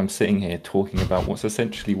now. I'm sitting here talking about what's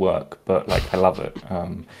essentially work, but I love it.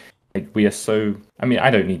 We are so. I mean, I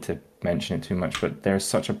don't need to mention it too much, but there is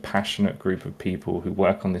such a passionate group of people who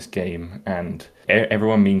work on this game, and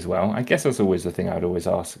everyone means well. I guess that's always the thing I'd always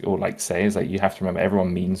ask or like say is like, you have to remember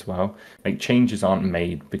everyone means well. Like, changes aren't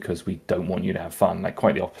made because we don't want you to have fun. Like,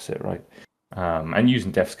 quite the opposite, right? And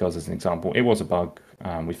using Death Skulls as an example, it was a bug.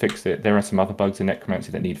 We fixed it. There are some other bugs in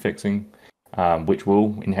Necromancy that need fixing, which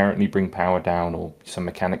will inherently bring power down, or some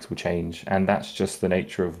mechanics will change, and that's just the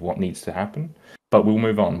nature of what needs to happen. But we'll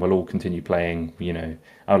move on. We'll all continue playing, you know.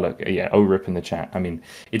 Oh, look, yeah, rip in the chat. I mean,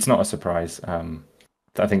 it's not a surprise.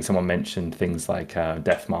 I think someone mentioned things like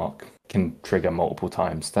Deathmark can trigger multiple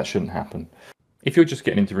times. That shouldn't happen. If you're just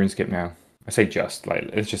getting into RuneScape now, I say just, like,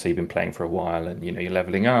 let's just say you've been playing for a while and, you know, you're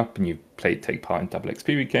leveling up and you take part in double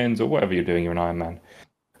XP weekends or whatever you're doing, you're an Iron Man.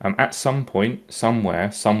 At some point,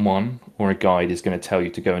 somewhere, someone or a guide is going to tell you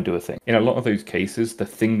to go and do a thing. In a lot of those cases, the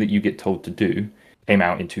thing that you get told to do came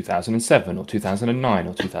out in 2007 or 2009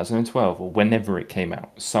 or 2012 or whenever it came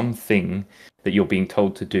out. Something that you're being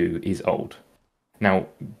told to do is old. Now,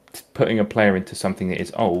 putting a player into something that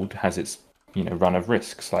is old has its, you know, run of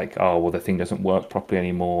risks, like, oh, well, the thing doesn't work properly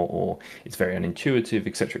anymore, or it's very unintuitive,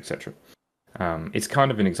 etc., etc. It's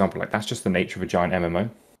kind of an example, like, that's just the nature of a giant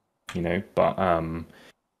MMO, you know, but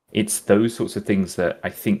it's those sorts of things that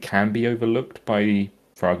I think can be overlooked by,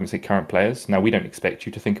 for argument's sake, current players. Now, we don't expect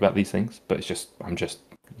you to think about these things, but I'm just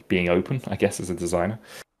being open, I guess, as a designer.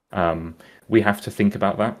 We have to think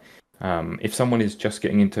about that. If someone is just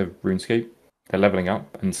getting into RuneScape, they're leveling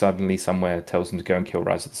up, and suddenly somewhere tells them to go and kill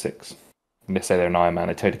Rise of the Six. And let's say they're an Iron Man,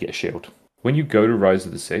 they tell you to get a shield. When you go to Rise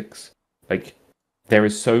of the Six, like, there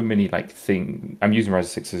is so many, like, things. I'm using Rise of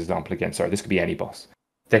the Six as an example again. Sorry, this could be any boss.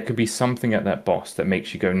 There could be something at that boss that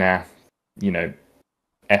makes you go, nah, you know,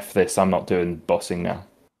 F this, I'm not doing bossing now.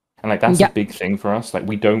 And, like, that's a big thing for us. Like,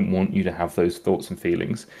 we don't want you to have those thoughts and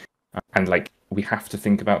feelings. And, like, we have to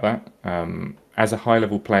think about that. As a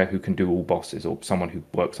high-level player who can do all bosses, or someone who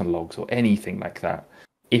works on logs, or anything like that,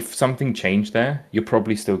 if something changed there, you're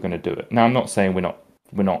probably still going to do it. Now, I'm not saying we're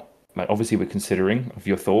not, like, obviously we're considering of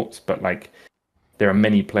your thoughts, but, like, there are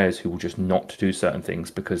many players who will just not do certain things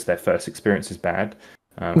because their first experience is bad.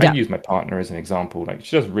 I use my partner as an example. Like,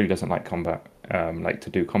 she really doesn't like combat, like to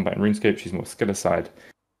do combat in RuneScape. She's more skill aside.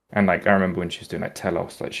 And, like, I remember when she was doing, like,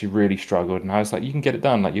 Telos, like, she really struggled, and I was like, you can get it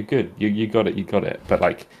done, like, you're good, you got it. But,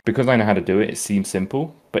 like, because I know how to do it, it seems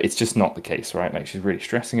simple, but it's just not the case, right? Like, she's really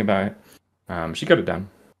stressing about it. She got it done,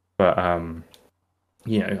 but,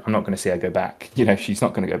 you know, I'm not going to see her go back. You know, she's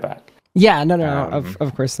not going to go back. Yeah, no,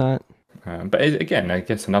 of course not. But again, I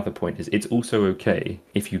guess another point is it's also okay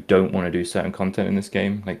if you don't want to do certain content in this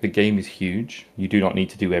game. Like, the game is huge. You do not need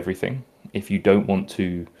to do everything. If you don't want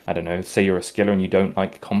to, I don't know, say you're a skiller and you don't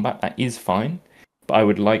like combat, that is fine. But I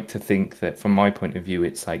would like to think that, from my point of view,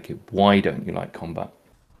 it's like, why don't you like combat?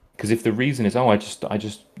 Because if the reason is, I just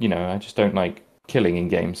don't like killing in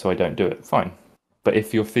games, so I don't do it, fine. But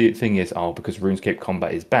if your thing is, because RuneScape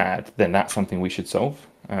combat is bad, then that's something we should solve.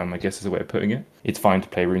 I guess is a way of putting it. It's fine to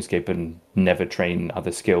play RuneScape and never train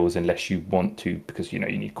other skills unless you want to, because, you know,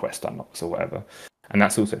 you need quest unlocks or whatever. And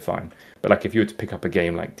that's also fine. But, like, if you were to pick up a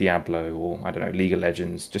game like Diablo or, I don't know, League of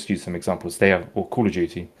Legends, just use some examples, or Call of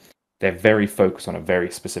Duty, they're very focused on a very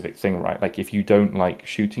specific thing, right? Like, if you don't like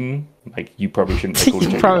shooting, like, you probably shouldn't play Call of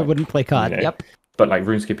Duty. You probably wouldn't play COD, you know? Yep. But, like,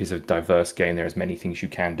 RuneScape is a diverse game. There's many things you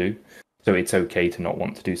can do. So it's okay to not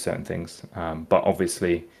want to do certain things. But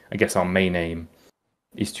obviously, I guess our main aim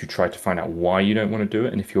is to try to find out why you don't want to do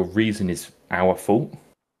it. And if your reason is our fault,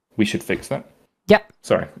 we should fix that. Yep.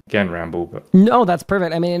 Sorry, again, ramble, but no, that's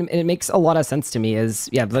perfect. I mean, it makes a lot of sense to me. Is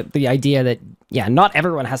the idea that not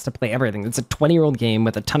everyone has to play everything. It's a 20-year-old game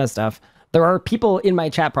with a ton of stuff. There are people in my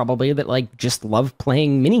chat probably that, like, just love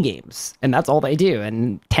playing mini games, and that's all they do.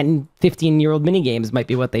 And 10, 15-year-old mini games might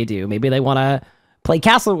be what they do. Maybe they want to play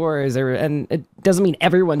Castle Wars, and it doesn't mean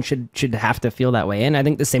everyone should have to feel that way. And I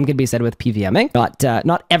think the same could be said with PVMing.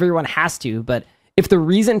 Not everyone has to, but if the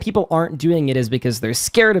reason people aren't doing it is because they're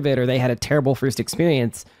scared of it or they had a terrible first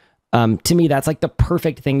experience, to me, that's, like, the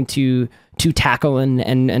perfect thing to tackle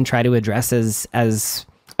and try to address as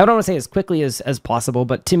I don't want to say as quickly as possible,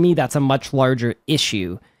 but to me, that's a much larger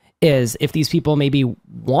issue, is if these people maybe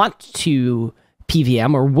want to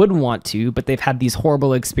PVM or would want to, but they've had these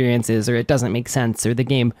horrible experiences, or it doesn't make sense, or the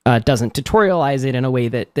game doesn't tutorialize it in a way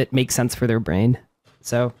that makes sense for their brain.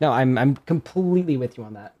 So no, I'm completely with you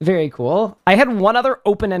on that. Very cool. I had one other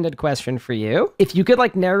open-ended question for you. If you could,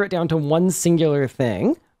 like, narrow it down to one singular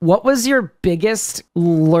thing, what was your biggest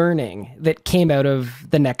learning that came out of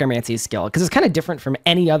the Necromancy skill? Because it's kind of different from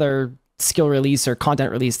any other skill release or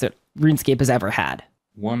content release that RuneScape has ever had.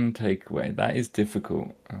 One takeaway, that is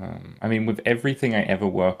difficult. I mean, with everything I ever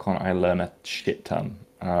work on, I learn a shit ton.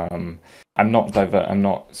 I'm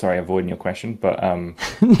not sorry, avoiding your question, but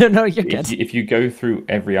No, you're good. if you go through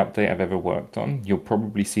every update I've ever worked on, you'll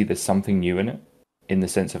probably see there's something new in it, in the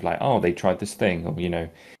sense of like, oh, they tried this thing, or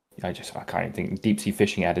I can't even think. Deep sea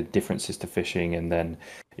fishing added differences to fishing, and then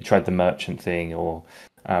it tried the merchant thing, or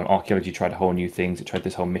Archaeology tried whole new things. It tried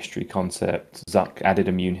this whole mystery concept. Zuck added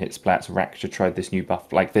immune hit splats. Raksha tried this new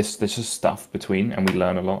buff. Like this, there's just stuff between, and we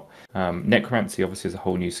learn a lot. Necromancy obviously is a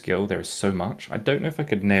whole new skill. There is so much. I don't know if I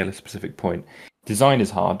could nail a specific point. Design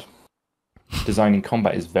is hard. Designing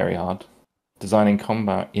combat is very hard. Designing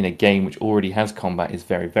combat in a game which already has combat is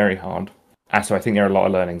very, very hard. And so I think there are a lot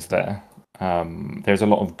of learnings there. There's a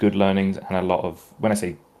lot of good learnings and a lot of, when I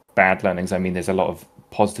say bad learnings, I mean there's a lot of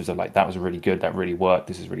positives of like, that was really good, that really worked,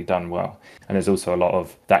 this is really done well. And there's also a lot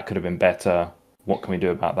of, that could have been better, what can we do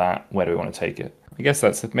about that, where do we want to take it? I guess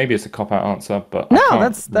maybe it's a cop-out answer, but no, I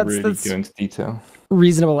can't that's really go into detail.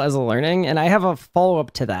 Reasonable as a learning. And I have a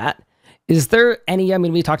follow-up to that. Is there any, I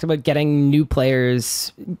mean, we talked about getting new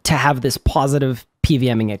players to have this positive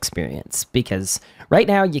PVMing experience, because right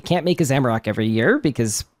now you can't make a Zamorak every year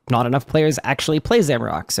because not enough players actually play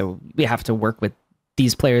Zamorak. So we have to work with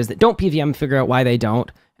these players that don't PVM, figure out why they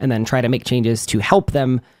don't, and then try to make changes to help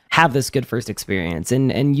them have this good first experience.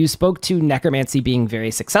 And you spoke to Necromancy being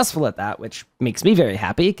very successful at that, which makes me very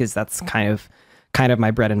happy because that's kind of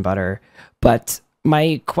my bread and butter. But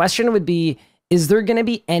my question would be, is there going to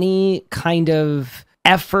be any kind of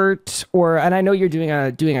effort, or, and I know you're doing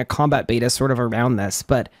a combat beta sort of around this,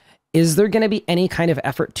 but is there going to be any kind of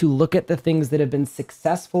effort to look at the things that have been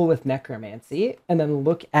successful with Necromancy and then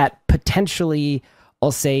look at potentially,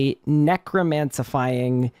 I'll say,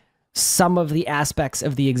 necromancifying some of the aspects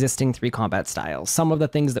of the existing 3 combat styles, some of the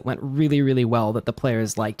things that went really, really well that the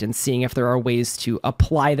players liked, and seeing if there are ways to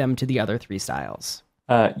apply them to the other 3 styles?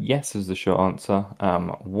 Yes is the short answer.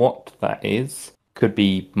 What that is could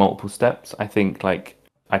be multiple steps. I think, like,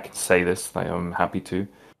 I can say this, like, I'm happy to.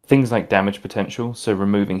 Things like damage potential, so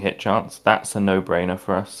removing hit chance, that's a no-brainer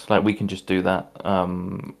for us. Like, we can just do that.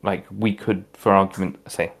 Like, we could, for argument,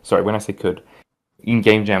 when I say could, in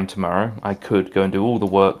Game Jam tomorrow, I could go and do all the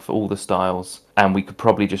work for all the styles, and we could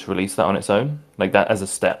probably just release that on its own, like that as a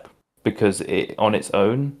step, because it on its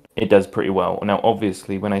own, it does pretty well. Now,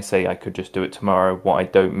 obviously, when I say I could just do it tomorrow, what I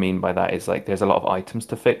don't mean by that is, like, there's a lot of items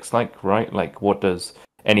to fix, like, right? Like, what does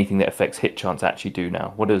anything that affects hit chance actually do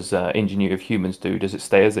now? What does Ingenuity of Humans do? Does it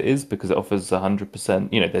stay as it is because it offers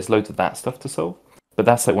 100%? There's loads of that stuff to solve. But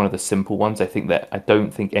that's like one of the simple ones. I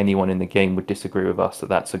don't think anyone in the game would disagree with us that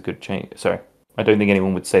that's a good change. Sorry, I don't think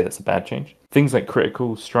anyone would say that's a bad change. Things like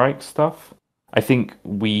critical strike stuff, I think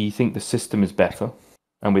we think the system is better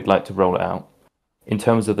and we'd like to roll it out. In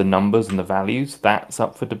terms of the numbers and the values, that's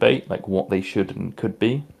up for debate, like what they should and could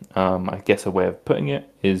be. I guess a way of putting it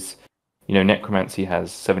is, Necromancy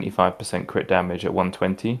has 75% crit damage at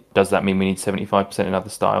 120. Does that mean we need 75% in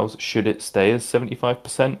other styles? Should it stay as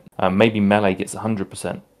 75%? Maybe melee gets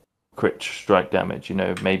 100% crit strike damage.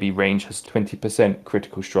 Maybe range has 20%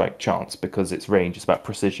 critical strike chance because its range is about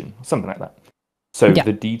precision, something like that. So yeah.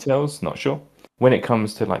 The details, not sure. When it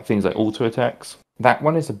comes to like things like auto attacks, that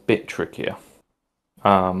one is a bit trickier.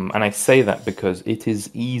 And I say that because it is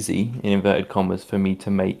easy, in inverted commas, for me to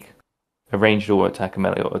make a ranged auto attack, a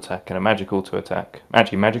melee auto attack, and a magic auto attack.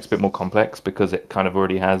 Actually, magic's a bit more complex because it kind of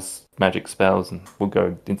already has magic spells, and we'll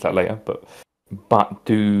go into that later. But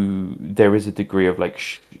there is a degree of like,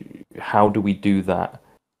 how do we do that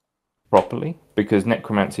properly? Because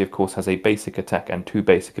Necromancy, of course, has a basic attack and 2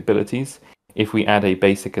 basic abilities. If we add a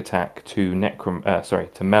basic attack to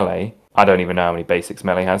melee, I don't even know how many basics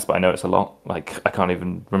melee has, but I know it's a lot. Like, I can't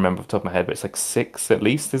even remember off the top of my head, but it's like 6 at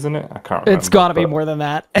least, isn't it? I can't remember. It's got to be more than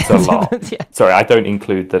that. It's a lot. Yeah. Sorry, I don't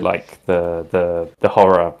include the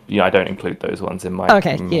horror. I don't include those ones in my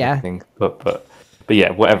thing. But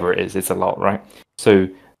yeah, whatever it is, it's a lot, right? So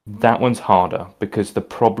that one's harder because the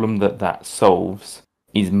problem that solves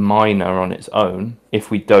is minor on its own.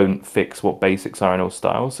 If we don't fix what basics are in all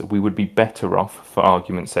styles, we would be better off, for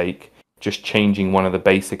argument's sake, just changing one of the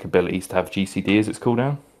basic abilities to have GCD as its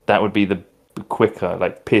cooldown. That would be the quicker,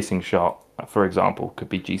 like piercing shot, for example, could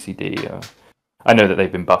be GCD. I know that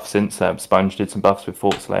they've been buffed since. Sponge did some buffs with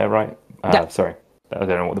Fort Slayer, right? Sorry, I don't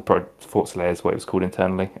know what the Fort Slayer is, what it was called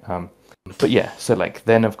internally. But yeah, so like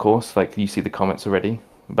then of course, like you see the comments already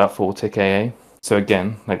about 4-tick AA. So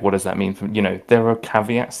again, like what does that mean? There are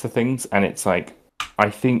caveats to things, and it's like,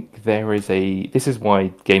 I think this is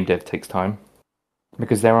why game dev takes time.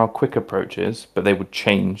 Because there are quick approaches, but they would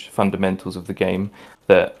change fundamentals of the game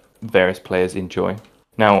that various players enjoy.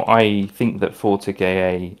 Now, I think that 4-tick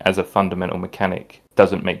AA as a fundamental mechanic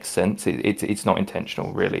doesn't make sense. It's not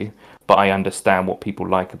intentional, really. But I understand what people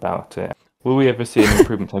like about it. Will we ever see an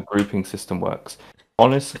improvement to how grouping system works?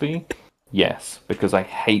 Honestly, yes, because I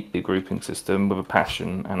hate the grouping system with a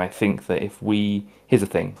passion, and I think that here's the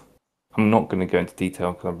thing. I'm not going to go into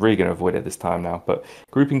detail because I'm really going to avoid it this time now. But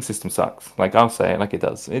grouping system sucks. Like, I'll say it like it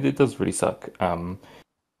does. It does really suck.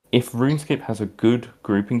 If RuneScape has a good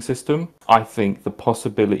grouping system, I think the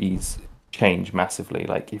possibilities change massively.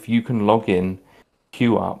 Like, if you can log in,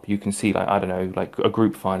 queue up, you can see, like, I don't know, like a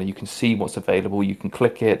group finder, you can see what's available, you can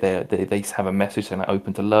click it, they have a message saying like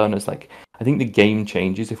open to learners. Like, I think the game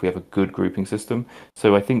changes if we have a good grouping system.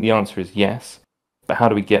 So I think the answer is yes, but how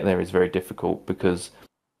do we get there is very difficult, because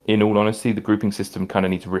in all honesty, the grouping system kind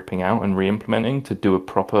of needs ripping out and re-implementing to do a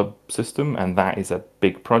proper system, and that is a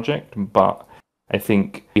big project, but I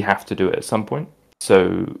think we have to do it at some point.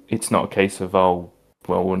 So it's not a case of, oh,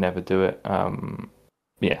 well, we'll never do it.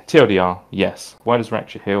 Yeah, TLDR, yes. Why does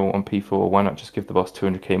Ratchet heal on P4? Why not just give the boss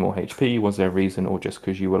 200k more HP? Was there a reason, or just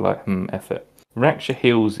because you were like, F it? Ratchet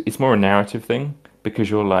heals, it's more a narrative thing,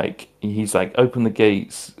 because you're like, he's like, open the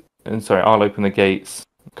gates, and sorry, I'll open the gates.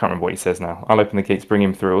 Can't remember what he says now. I'll open the gates, bring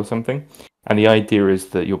him through or something. And the idea is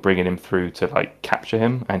that you're bringing him through to like capture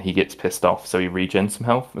him, and he gets pissed off, so he regens some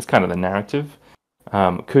health. That's kind of the narrative.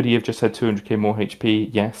 Could he have just had 200k more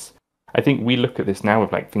HP? Yes. I think we look at this now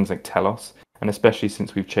with like things like Telos, and especially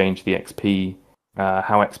since we've changed the XP,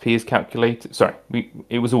 how XP is calculated. Sorry,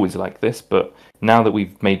 it was always like this, but now that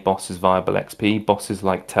we've made bosses viable XP, bosses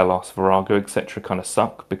like Telos, Virago, etc. kind of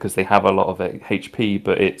suck because they have a lot of HP,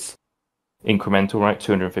 but it's incremental, right?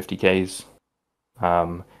 250Ks.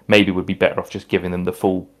 Maybe would be better off just giving them the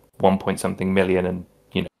full 1 point something million,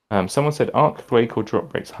 and someone said Arc Glacier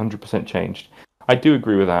drop rates 100% changed. I do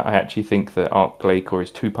agree with that. I actually think that Arc Glacier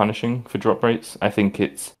is too punishing for drop rates. I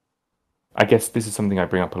guess this is something I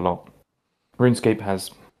bring up a lot. RuneScape has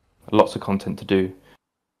lots of content to do.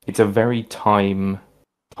 It's a very time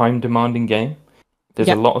demanding game. There's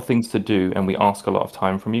a lot of things to do, and we ask a lot of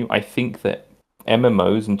time from you. I think that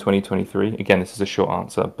MMOs in 2023, again, this is a short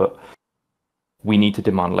answer, but we need to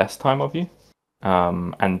demand less time of you,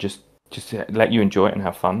 and just let you enjoy it and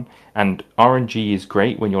have fun. And RNG is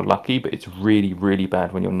great when you're lucky, but it's really, really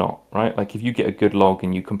bad when you're not, right? Like, if you get a good log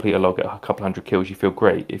and you complete a log at a couple hundred kills, you feel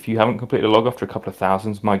great. If you haven't completed a log after a couple of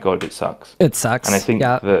thousands, my God, it sucks. It sucks. And I think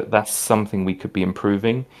that's something we could be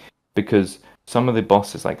improving, because some of the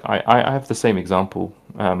bosses, like I have the same example.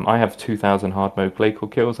 I have 2,000 hard mode Glacier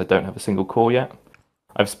kills. I don't have a single core yet.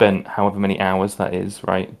 I've spent however many hours that is,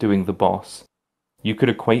 right, doing the boss. You could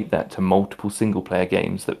equate that to multiple single player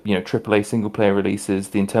games that, AAA single player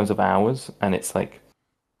releases in terms of hours. And it's like,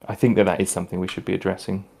 I think that is something we should be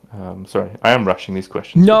addressing. Sorry, I am rushing these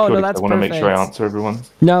questions. No, that's I want to make sure I answer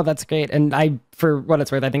everyone's. No, that's great. And for what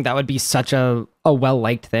it's worth, I think that would be such a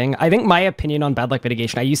well-liked thing. I think my opinion on bad luck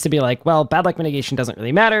mitigation, I used to be like, well, bad luck mitigation doesn't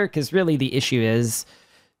really matter, because really the issue is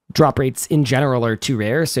drop rates in general are too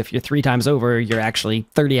rare. So if you're 3 times over, you're actually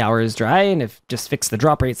 30 hours dry, and if just fix the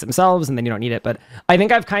drop rates themselves, and then you don't need it. But I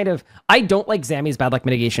think I don't like Zammy's bad luck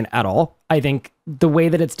mitigation at all. I think the way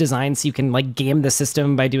that it's designed, so you can like game the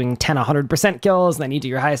system by doing 100% kills, and then you do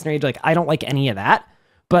your highest rage, like, I don't like any of that.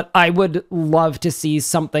 But I would love to see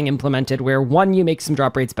something implemented where, 1, you make some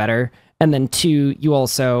drop rates better, and then 2, you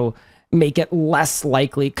also make it less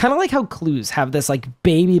likely, kind of like how clues have this like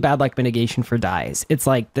baby bad luck mitigation for dies. It's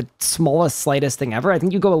like the smallest, slightest thing ever. I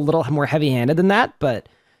think you go a little more heavy-handed than that, but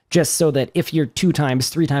just so that if you're 2 times,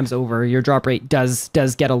 3 times over, your drop rate does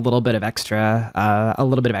get a little bit of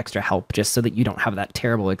extra help, just so that you don't have that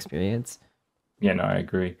terrible experience. Yeah, no, I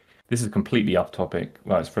agree. This is completely off topic.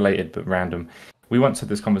 Well, it's related but random. We once had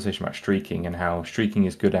this conversation about streaking and how streaking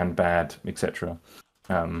is good and bad, etc.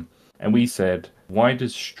 And we said, why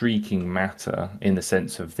does streaking matter in the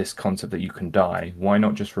sense of this concept that you can die? Why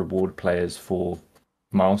not just reward players for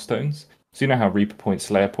milestones? So you know how Reaper points,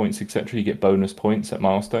 Slayer points, etc. You get bonus points at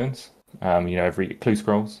milestones. Every clue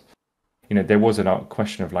scrolls. There was a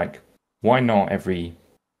question of like, why not every,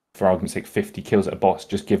 for argument's sake, 50 kills at a boss,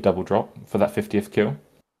 just give double drop for that 50th kill?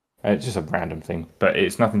 It's just a random thing, but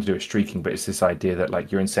it's nothing to do with streaking. But it's this idea that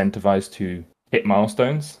like you're incentivized to hit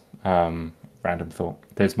milestones. Random thought.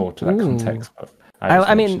 There's more to that context. But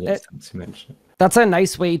I mean, that's a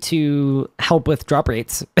nice way to help with drop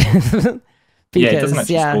rates. Because, it doesn't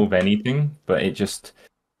actually solve anything, but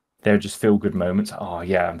they're just feel good moments. Oh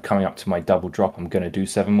yeah, I'm coming up to my double drop. I'm going to do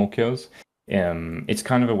 7 more kills. It's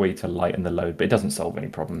kind of a way to lighten the load, but it doesn't solve any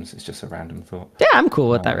problems. It's just a random thought. Yeah, I'm cool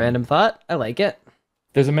with that random thought. I like it.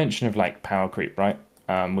 There's a mention of like power creep, right?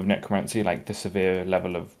 with Necromancy, like the severe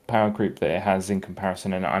level of power creep that it has in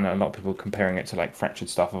comparison, and I know a lot of people comparing it to like Fractured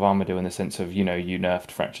Staff of Armadyl in the sense of, you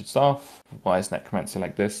nerfed Fractured Staff, why is Necromancy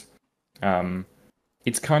like this?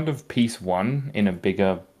 It's kind of piece one in a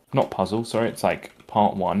bigger, not puzzle, sorry, it's like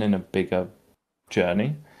part one in a bigger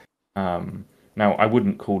journey. Now, I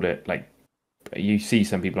wouldn't call it like, you see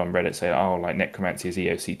some people on Reddit say, oh, like Necromancy is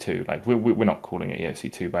EOC2. Like, we're not calling it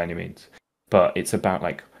EOC2 by any means, but it's about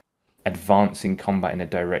like advancing combat in a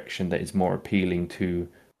direction that is more appealing to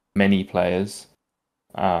many players.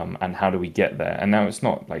 And how do we get there? And now it's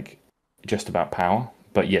not like just about power,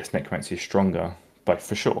 but yes, Necromancy is stronger, but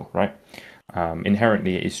for sure, right?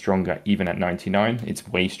 Inherently, it is stronger even at 99. It's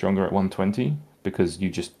way stronger at 120 because you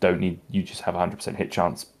just have 100% hit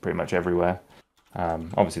chance pretty much everywhere.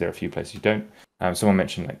 Obviously, there are a few places you don't. Someone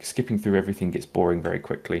mentioned like skipping through everything gets boring very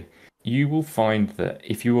quickly. You will find that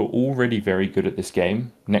if you are already very good at this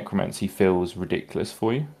game, Necromancy feels ridiculous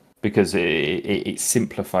for you because it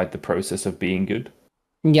simplified the process of being good.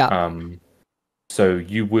 Yeah. So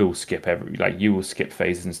you will skip you will skip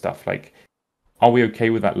phases and stuff. Like, are we okay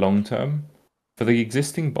with that long term? For the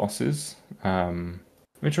existing bosses, let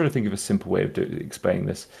me try to think of a simple way of explaining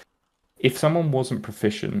this. If someone wasn't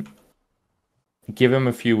proficient, give them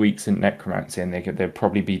a few weeks in Necromancy and they'd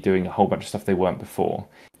probably be doing a whole bunch of stuff they weren't before.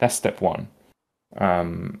 That's step one.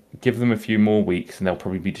 Give them a few more weeks and they'll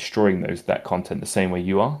probably be destroying that content the same way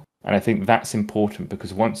you are. And I think that's important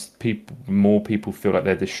because once more people feel like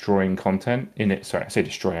they're destroying content in it, sorry, I say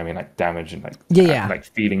destroying, I mean like damage and like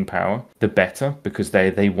feeling power, the better, because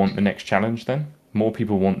they want the next challenge then. More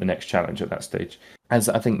people want the next challenge at that stage. As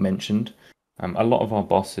I think mentioned, a lot of our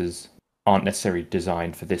bosses aren't necessarily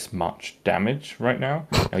designed for this much damage right now.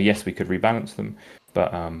 Now, yes, we could rebalance them,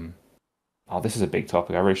 but this is a big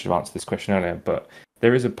topic. I really should have answered this question earlier, but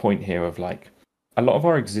there is a point here of like a lot of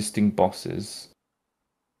our existing bosses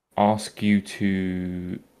ask you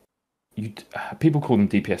to people call them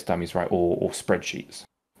DPS dummies, right? Or spreadsheets.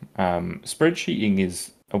 Spreadsheeting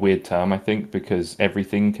is a weird term, I think, because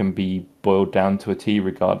everything can be boiled down to a T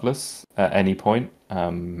regardless at any point.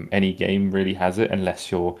 Any game really has it,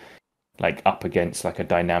 unless you're like up against like a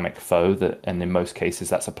dynamic foe and in most cases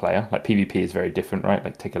that's a player. Like PvP is very different, right?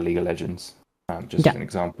 Like take a League of Legends, as an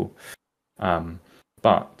example.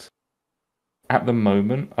 But at the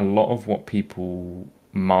moment, a lot of what people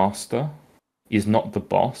master is not the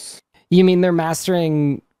boss. You mean they're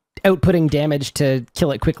mastering outputting damage to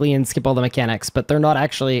kill it quickly and skip all the mechanics, but they're not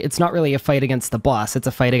actually, it's not really a fight against the boss, it's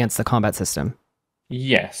a fight against the combat system.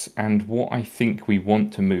 Yes, and what I think we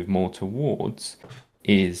want to move more towards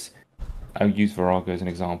is, I'll use Virago as an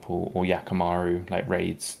example, or Yakamaru, like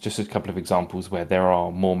raids, just a couple of examples where there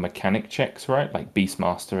are more mechanic checks, right? Like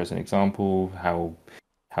Beastmaster as an example, how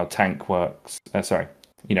tank works,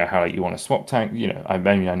 how you want to swap tank, I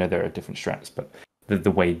mean, I know there are different strats, but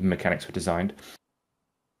the way mechanics were designed.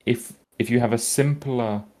 If you have a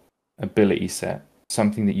simpler ability set,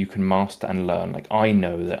 something that you can master and learn, like I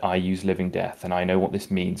know that I use Living Death and I know what this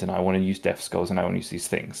means and I want to use Death Skulls and I want to use these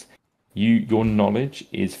things. Your knowledge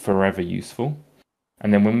is forever useful.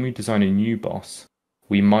 And then when we design a new boss,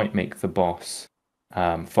 we might make the boss,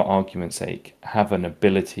 for argument's sake, have an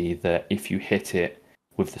ability that if you hit it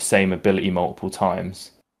with the same ability multiple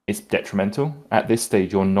times, it's detrimental. At this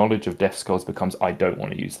stage, your knowledge of Death Skulls becomes, I don't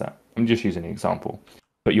want to use that. I'm just using an example.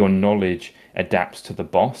 But your knowledge adapts to the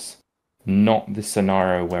boss, not the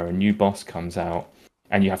scenario where a new boss comes out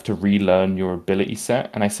and you have to relearn your ability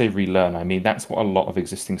set. And I say relearn, I mean, that's what a lot of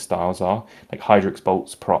existing styles are. Like Hydrix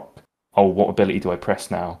Bolt's proc. Oh, what ability do I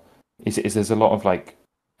press now? There's a lot of like,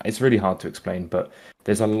 it's really hard to explain, but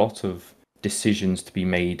there's a lot of decisions to be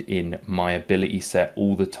made in my ability set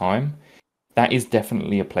all the time. That is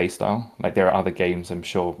definitely a playstyle. Like there are other games, I'm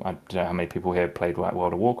sure, I don't know how many people here played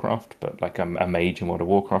World of Warcraft, but like a mage in World of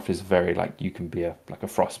Warcraft is very like, you can be a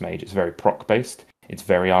frost mage. It's very proc based. It's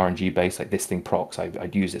very RNG based. Like this thing procs,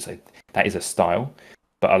 I'd use this. That is a style.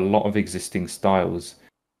 But a lot of existing styles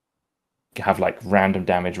have like random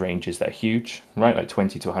damage ranges that are huge, right? Like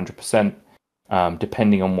 20 to 100%.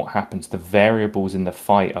 Depending on what happens, the variables in the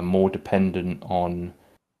fight are more dependent on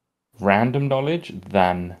random knowledge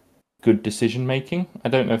than good decision making. I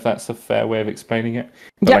don't know if that's a fair way of explaining it.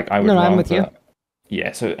 But I'm with you.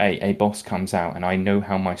 Yeah, so a boss comes out and I know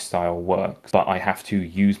how my style works, but I have to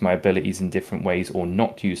use my abilities in different ways or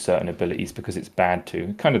not use certain abilities because it's bad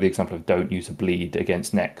to. Kind of the example of don't use a bleed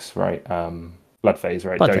against Nex, right? Blood phase,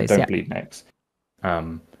 right? Don't bleed Nex.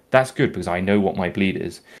 That's good because I know what my bleed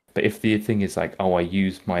is. But if the thing is like, oh, I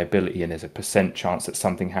use my ability and there's a % chance that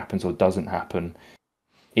something happens or doesn't happen,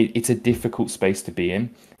 it's a difficult space to be in,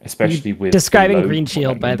 especially with describing Green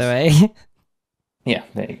Shield, by the way. Yeah,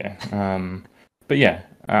 there you go. But yeah,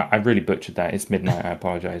 I really butchered that. It's midnight. I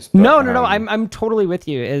apologize. No, no, no. I'm totally with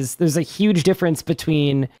you. There's a huge difference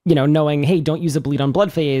between, knowing, hey, don't use a bleed on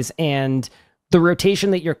blood phase, and the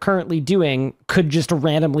rotation that you're currently doing could just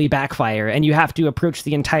randomly backfire and you have to approach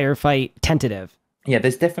the entire fight tentative. Yeah,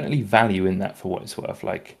 there's definitely value in that for what it's worth.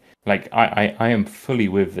 I am fully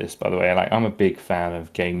with this, by the way. Like, I'm a big fan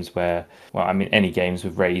of games where, well, I mean, any games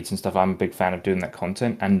with raids and stuff, I'm a big fan of doing that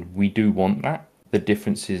content, and we do want that. The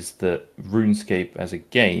difference is that RuneScape as a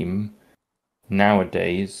game,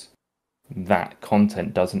 nowadays, that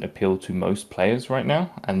content doesn't appeal to most players right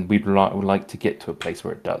now, and would like to get to a place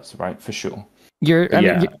where it does, right? For sure. You're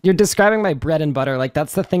describing my bread and butter. Like,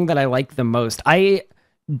 that's the thing that I like the most.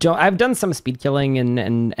 I've done some speed killing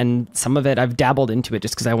and some of it I've dabbled into it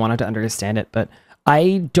just because I wanted to understand it, but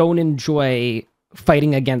I don't enjoy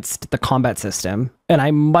fighting against the combat system, and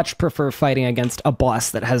I much prefer fighting against a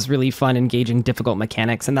boss that has really fun, engaging, difficult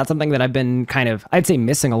mechanics, and that's something that I've been kind of, I'd say,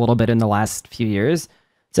 missing a little bit in the last few years.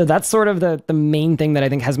 So that's sort of the main thing that I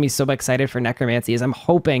think has me so excited for Necromancy, is I'm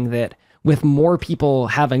hoping that with more people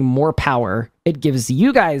having more power, it gives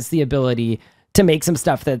you guys the ability to make some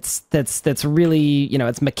stuff that's really,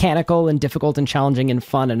 it's mechanical and difficult and challenging and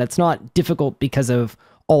fun. And it's not difficult because of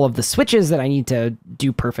all of the switches that I need to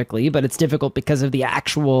do perfectly, but it's difficult because of the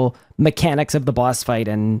actual mechanics of the boss fight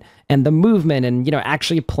and the movement and,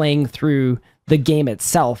 actually playing through the game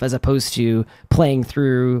itself, as opposed to playing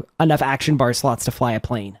through enough action bar slots to fly a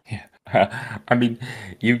plane. Yeah. I mean,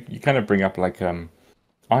 you kind of bring up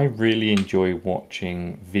I really enjoy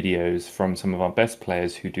watching videos from some of our best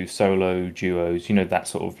players who do solo duos, that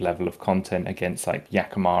sort of level of content against like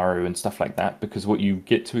Yakamaru and stuff like that, because what you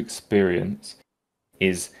get to experience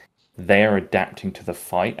is they're adapting to the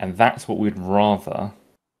fight, and that's what we'd rather.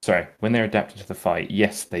 Sorry, when they're adapting to the fight,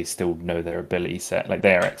 yes, they still know their ability set, like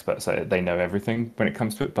they are experts, so they know everything when it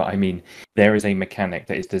comes to it, but I mean, there is a mechanic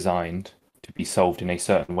that is designed to be solved in a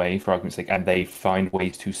certain way, for argument's sake, and they find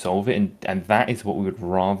ways to solve it, and that is what we would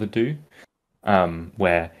rather do,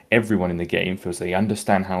 where everyone in the game feels they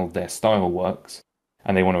understand how their style works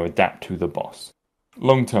and they want to adapt to the boss.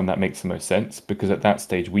 Long term, that makes the most sense, because at that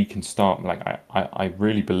stage we can start, like, I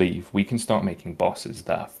really believe we can start making bosses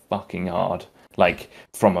that are fucking hard, like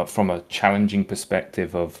from a challenging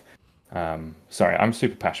perspective of sorry, I'm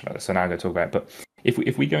super passionate about this, so now I'm going to talk about it. But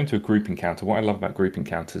if we go into a group encounter, what I love about group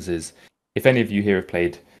encounters is, if any of you here have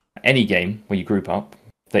played any game where you group up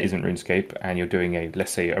that isn't RuneScape and you're doing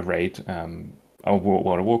let's say a raid, a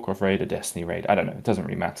World of Warcraft raid, a Destiny raid, I don't know, it doesn't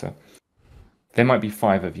really matter. There might be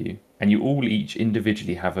 5 of you, and you all each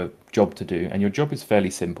individually have a job to do, and your job is fairly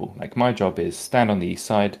simple. Like, my job is stand on the east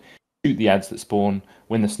side, shoot the ads that spawn,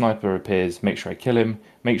 when the sniper appears, make sure I kill him,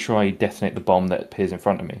 make sure I detonate the bomb that appears in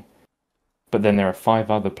front of me. But then there are 5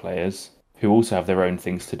 other players who also have their own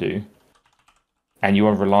things to do, and you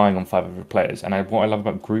are relying on 5 other players. And what I love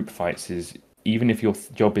about group fights is, even if your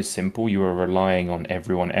job is simple, you are relying on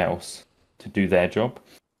everyone else to do their job.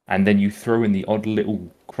 And then you throw in the odd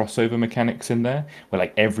little crossover mechanics in there, where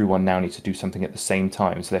like everyone now needs to do something at the same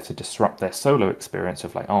time. So they have to disrupt their solo experience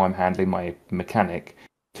of like, oh, I'm handling my mechanic,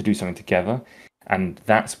 to do something together. And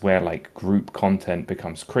that's where like group content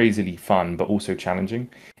becomes crazily fun, but also challenging.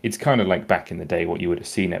 It's kind of like back in the day what you would have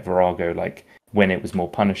seen at Virago, like when it was more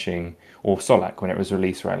punishing, or Solak when it was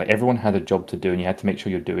released, right? Like, everyone had a job to do and you had to make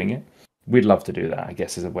sure you're doing it. We'd love to do that, I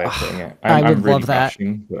guess, is a way of putting it. I would really love that.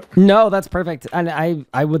 rushing, but... No, that's perfect. And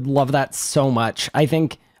I would love that so much. I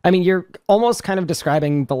mean, you're almost kind of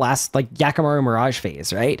describing the last like Yakamaru Mirage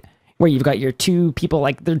phase, right? Where you've got your 2 people,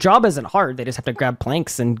 like, their job isn't hard. They just have to grab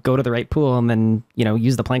planks and go to the right pool and then,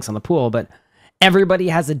 use the planks on the pool. But everybody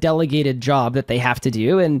has a delegated job that they have to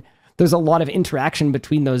do. And there's a lot of interaction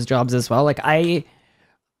between those jobs as well. Like, I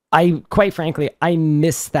quite frankly, I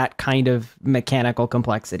miss that kind of mechanical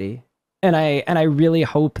complexity. And I really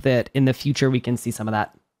hope that in the future we can see some of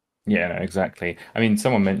that. Yeah, no, exactly. I mean,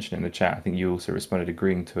 someone mentioned in the chat, I think you also responded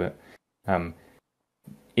agreeing to it.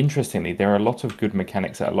 Interestingly, there are a lot of good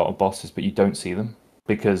mechanics at a lot of bosses, but you don't see them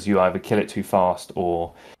because you either kill it too fast,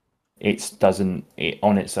 or it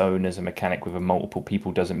on its own as a mechanic with multiple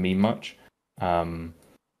people doesn't mean much.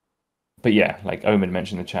 But yeah, like Omen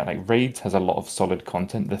mentioned in the chat, like, raids has a lot of solid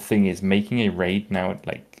content. The thing is, making a raid now,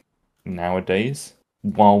 like nowadays,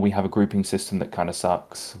 while we have a grouping system that kind of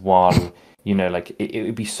sucks, while like it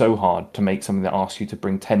would be so hard to make something that asks you to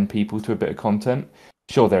bring 10 people to a bit of content.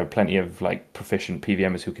 Sure, there are plenty of like proficient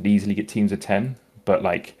PVMers who could easily get teams of 10, but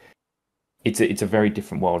like it's a very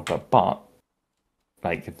different world. But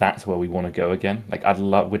like that's where we want to go again. Like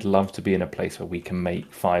would love to be in a place where we can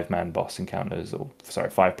make 5-man boss encounters, or sorry,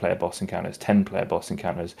 5-player boss encounters, 10-player boss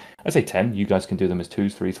encounters. I say 10. You guys can do them as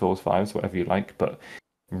 2s, 3s, 4s, 5s, whatever you like. But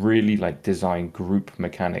really like design group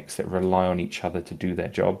mechanics that rely on each other to do their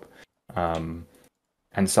job. And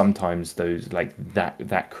sometimes those like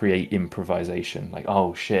that create improvisation. Like,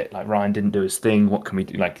 oh shit, like Ryan didn't do his thing. What can we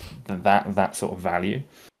do? Like that sort of value.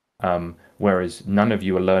 Whereas none of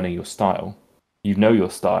you are learning your style. You know your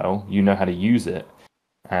style, you know how to use it.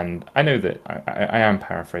 And I know that I am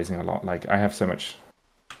paraphrasing a lot. Like I have so much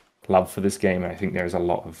love for this game, and I think there's a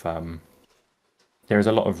lot of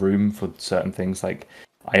room for certain things. Like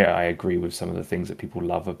I agree with some of the things that people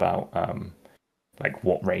love about like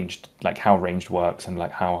what ranged, like how ranged works, and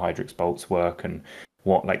like how Hydrix bolts work, and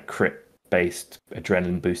what like crit based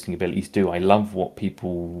adrenaline boosting abilities do. I love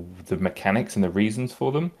the mechanics and the reasons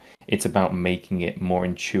for them. It's about making it more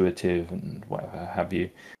intuitive and whatever have you.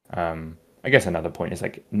 I guess another point is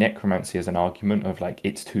like Necromancy as an argument of like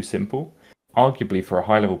it's too simple. Arguably for a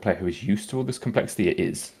high level player who is used to all this complexity, it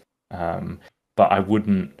is. But I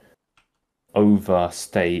wouldn't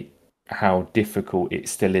overstate how difficult it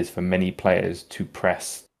still is for many players to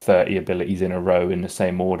press 30 abilities in a row in the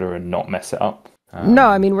same order and not mess it up. No,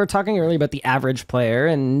 I mean, we're talking earlier about the average player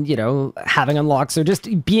and, you know, having unlocks or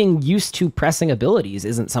just being used to pressing abilities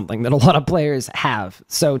isn't something that a lot of players have.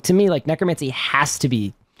 So to me, like, Necromancy has to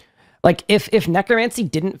be, like, if Necromancy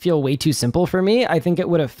didn't feel way too simple for me, I think it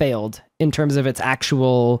would have failed in terms of its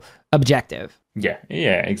actual objective. Yeah,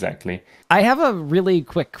 exactly. I have a really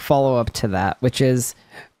quick follow-up to that, which is,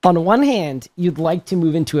 on one hand, you'd like to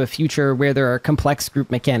move into a future where there are complex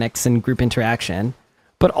group mechanics and group interaction.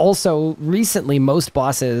 But also, recently, most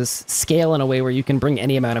bosses scale in a way where you can bring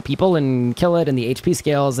any amount of people and kill it, and the HP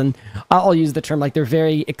scales, and I'll use the term, like, they're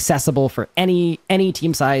very accessible for any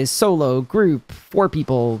team size, solo, group, 4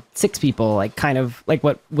 people, 6 people, like, kind of like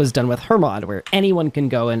what was done with Hermod, where anyone can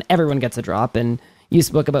go and everyone gets a drop, and you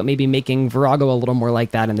spoke about maybe making Virago a little more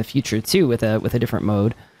like that in the future, too, with a different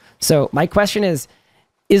mode. So my question is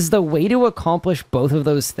the way to accomplish both of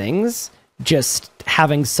those things just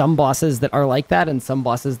having some bosses that are like that and some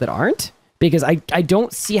bosses that aren't? Because I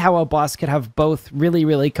don't see how a boss could have both really,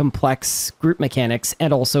 really complex group mechanics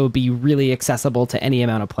and also be really accessible to any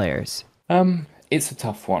amount of players. It's a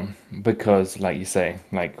tough one because, like you say,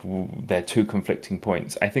 like they're two conflicting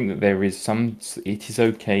points. I think that it is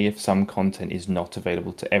okay if some content is not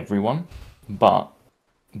available to everyone, but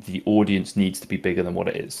the audience needs to be bigger than what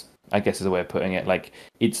it is, I guess is a way of putting it. Like,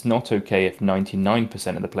 it's not okay if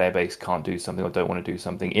 99% of the player base can't do something or don't want to do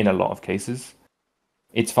something in a lot of cases.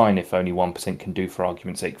 It's fine if only 1% can do, for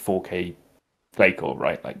argument's sake, 4K Glacial,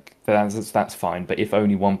 right? Like, that's fine. But if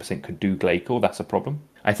only 1% could do Glacial, that's a problem.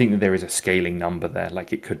 I think that there is a scaling number there.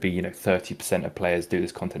 Like, it could be, 30% of players do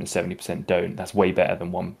this content and 70% don't. That's way better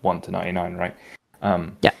than 1 to 99, right?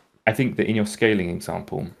 Yeah. I think that in your scaling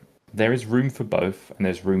example, there is room for both, and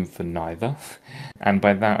there's room for neither. And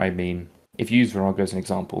by that, I mean, if you use Virago as an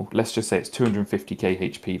example, let's just say it's 250k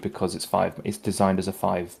HP because it's designed as a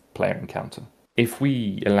 5-player encounter. If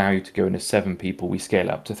we allow you to go into 7 people, we scale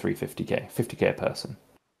up to 350k, 50k a person.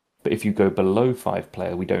 But if you go below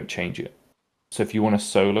 5-player, we don't change it. So if you want to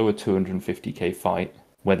solo a 250k fight,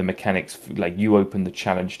 where the mechanics, like, you open the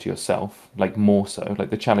challenge to yourself, like, more so,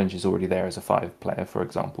 like, the challenge is already there as a 5-player, for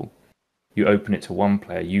example. You open it to 1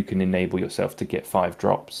 player, you can enable yourself to get 5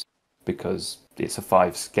 drops because it's a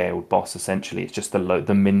 5 scaled boss, essentially. It's just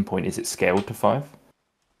the min point is it's scaled to 5.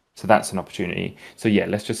 So that's an opportunity. So yeah,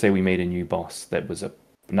 let's just say we made a new boss that was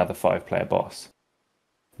another 5-player boss.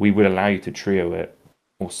 We would allow you to trio it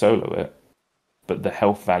or solo it, but the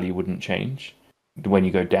health value wouldn't change when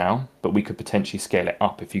you go down, but we could potentially scale it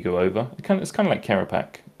up if you go over. It's kind of like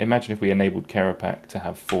Kerapac. Imagine if we enabled Kerapac to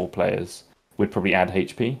have 4 players. Would probably add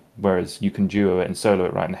HP, whereas you can duo it and solo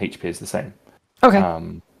it, right, and the HP is the same.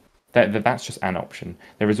 Okay. That's just an option.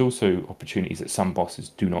 There is also opportunities that some bosses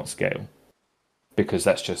do not scale, because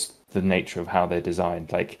that's just the nature of how they're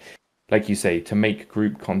designed. Like you say, to make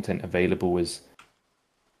group content available as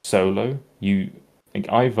solo,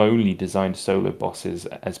 I've only designed solo bosses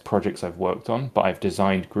as projects I've worked on, but I've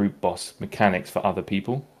designed group boss mechanics for other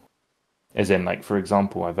people. As in, like, for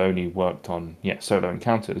example, I've only worked on solo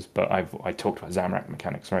encounters, but I talked about Zamrak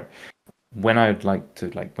mechanics, right? When I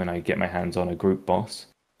get my hands on a group boss,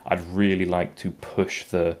 I'd really like to push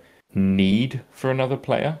the need for another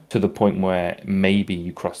player to the point where maybe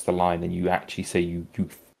you cross the line and you actually say you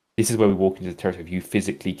this is where we walk into the territory of you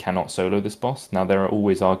physically cannot solo this boss. Now, there are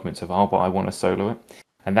always arguments of, but I want to solo it.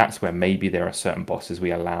 And that's where maybe there are certain bosses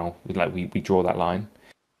we allow, like we draw that line.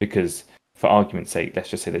 Because for argument's sake, let's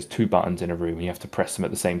just say there's two buttons in a room and you have to press them at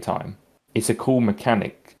the same time. It's a cool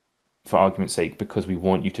mechanic, for argument's sake, because we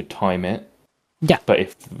want you to time it. Yeah. But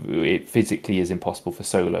if it physically is impossible for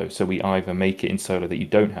solo, so we either make it in solo that you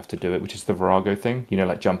don't have to do it, which is the Virago thing,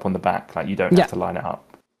 like jump on the back, like you don't have to line it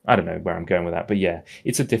up. I don't know where I'm going with that, but yeah,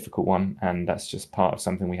 it's a difficult one, and that's just part of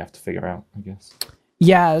something we have to figure out, I guess.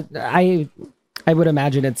 Yeah, I would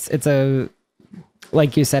imagine it's a,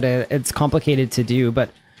 like you said, it's complicated to do, but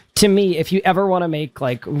to me, if you ever want to make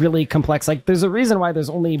like really complex, like there's a reason why there's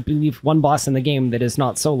only, I believe, one boss in the game that is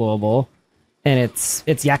not soloable, and it's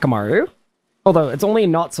Yakamaru. Although it's only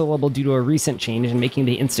not soloable due to a recent change in making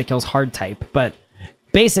the insta-kills hard type, but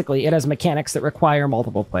basically it has mechanics that require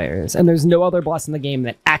multiple players, and there's no other boss in the game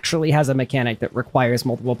that actually has a mechanic that requires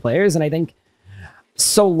multiple players, and I think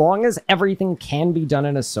so long as everything can be done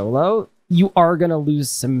in a solo, you are going to lose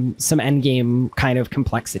some endgame kind of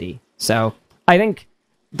complexity. So I think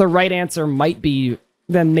the right answer might be,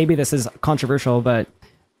 then maybe this is controversial, but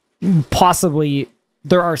possibly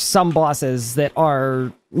there are some bosses that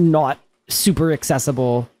are not super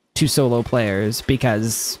accessible to solo players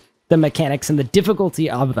because the mechanics and the difficulty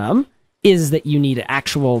of them is that you need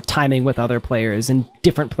actual timing with other players and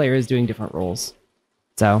different players doing different roles.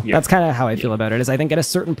 So that's kind of how I feel about it, is I think at a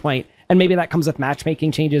certain point, and maybe that comes with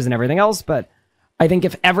matchmaking changes and everything else, but I think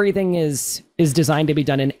if everything is designed to be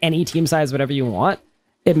done in any team size, whatever you want,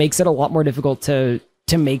 it makes it a lot more difficult to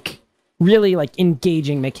make really like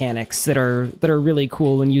engaging mechanics that are really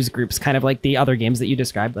cool and use groups, kind of like the other games that you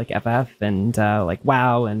described, like FF and like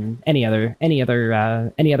WoW and any other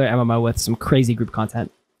MMO with some crazy group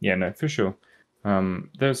content. Yeah, no, for sure.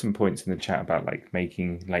 There are some points in the chat about like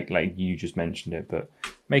making like you just mentioned it, but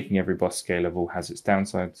making every boss scalable has its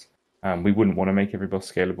downsides. We wouldn't want to make every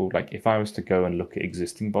boss scalable. Like if I was to go and look at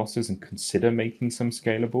existing bosses and consider making some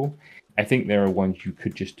scalable, I think there are ones you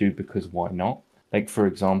could just do because why not? Like, for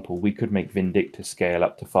example, we could make Vindicta scale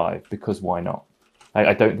up to 5 because why not?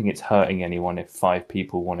 I don't think it's hurting anyone if 5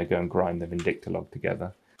 people want to go and grind the Vindicta log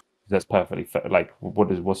together. That's perfectly fair. Like,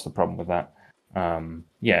 what's the problem with that?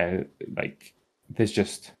 Yeah, like, there's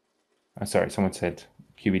just... sorry, someone said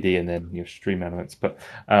QED and then your stream elements, but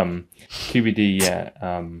QED,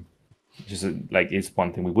 yeah, just like it's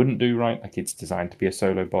one thing we wouldn't do, right? Like, it's designed to be a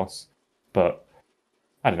solo boss, but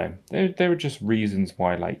I don't know. There are just reasons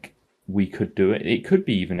why, like, we could do it. It could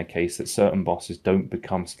be even a case that certain bosses don't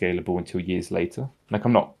become scalable until years later. Like,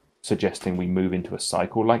 I'm not suggesting we move into a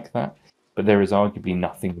cycle like that, but there is arguably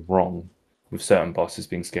nothing wrong with certain bosses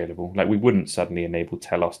being scalable. Like, we wouldn't suddenly enable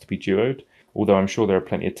Telos to be duoed, although I'm sure there are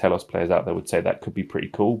plenty of Telos players out there would say that could be pretty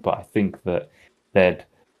cool, but I think that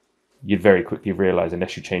you'd very quickly realize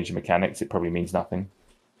unless you change the mechanics, it probably means nothing.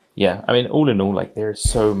 Yeah, I mean, all in all, like, there is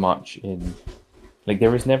so much in... Like,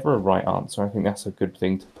 there is never a right answer. I think that's a good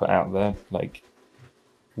thing to put out there. Like,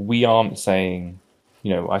 we aren't saying,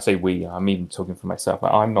 I say we, I'm even talking for myself.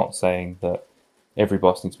 I'm not saying that every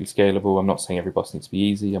boss needs to be scalable. I'm not saying every boss needs to be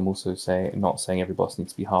easy. I'm also not saying every boss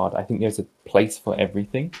needs to be hard. I think there's a place for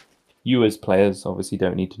everything. You as players obviously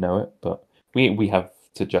don't need to know it, but we have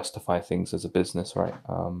to justify things as a business, right?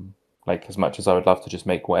 Like, as much as I would love to just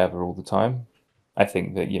make whatever all the time, I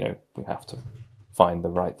think that, we have to find the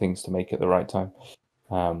right things to make at the right time.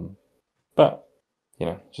 But,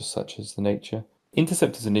 just such is the nature.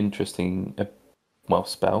 Intercept is an interesting,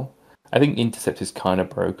 spell. I think Intercept is kind of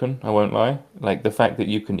broken, I won't lie. Like, the fact that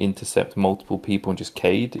you can intercept multiple people and just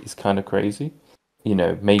cade is kind of crazy.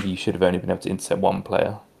 Maybe you should have only been able to intercept one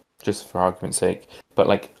player, just for argument's sake. But,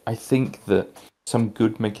 like, I think that some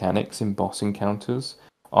good mechanics in boss encounters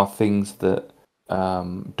are things that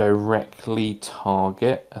directly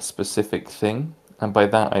target a specific thing. And by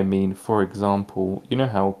that I mean, for example, you know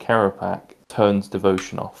how Kerapak turns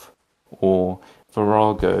devotion off? Or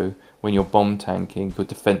Virago, when you're bomb tanking, your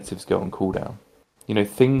defensives go on cooldown.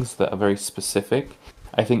 Things that are very specific.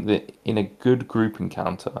 I think that in a good group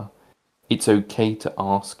encounter, it's okay to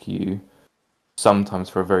ask you sometimes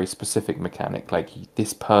for a very specific mechanic, like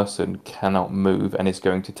this person cannot move and is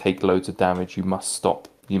going to take loads of damage, you must stop,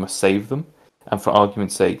 you must save them. And for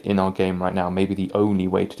argument's sake, in our game right now, maybe the only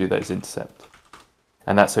way to do that is intercept.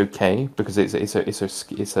 And that's okay, because it's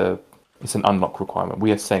an unlock requirement.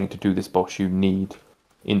 We are saying to do this boss, you need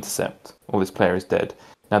intercept, or this player is dead.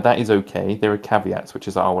 Now that is okay. There are caveats, which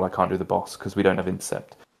is, I can't do the boss because we don't have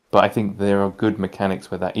intercept. But I think there are good mechanics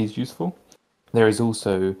where that is useful. There is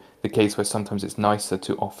also the case where sometimes it's nicer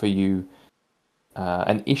to offer you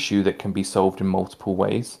an issue that can be solved in multiple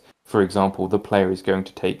ways. For example, the player is going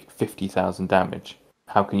to take 50,000 damage.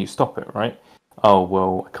 How can you stop it, right? Oh,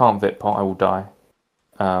 well, I can't Vitpot, I will die.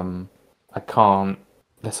 I can't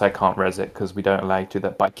let's say I can't res it because we don't allow you to do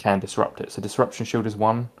that, but I can disrupt it. So disruption shield is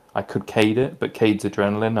one. I could cade it, but cade's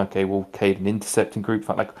adrenaline. Okay, we'll cade an intercepting group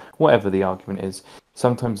fight, like whatever the argument is.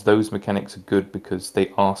 Sometimes those mechanics are good because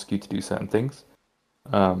they ask you to do certain things.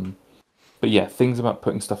 But yeah, things about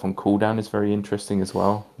putting stuff on cooldown is very interesting as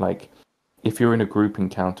well. Like if you're in a group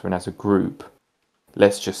encounter and as a group,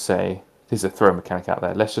 let's just say, there's a throw mechanic out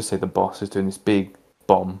there. Let's just say the boss is doing this big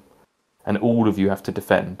bomb and all of you have to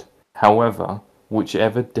defend. However,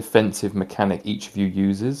 whichever defensive mechanic each of you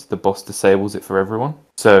uses, the boss disables it for everyone.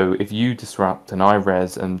 So if you disrupt and I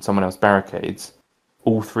res and someone else barricades,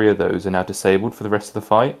 all three of those are now disabled for the rest of the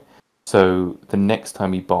fight. So the next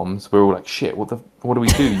time he bombs, we're all like, shit, what do we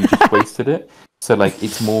do? You just wasted it. So like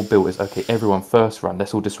it's more built as, okay, everyone first run,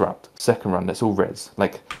 let's all disrupt. Second run, let's all res.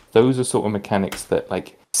 Like those are sort of mechanics that,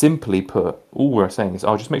 like, simply put, all we're saying is,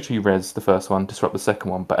 just make sure you res the first one, disrupt the second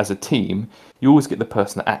one. But as a team, you always get the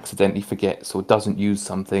person that accidentally forgets or doesn't use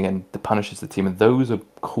something and punishes the team. And those are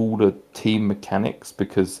cooler team mechanics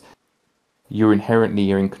because you're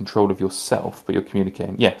in control of yourself, but you're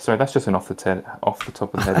communicating. Yeah, sorry, that's just an off the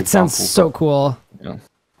top of the head That example. Sounds so cool. Yeah.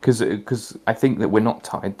 Because I think that we're not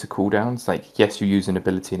tied to cooldowns. Like, yes, you use an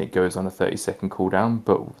ability and it goes on a 30-second cooldown,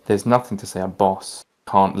 but there's nothing to say a boss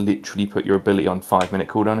can't literally put your ability on 5-minute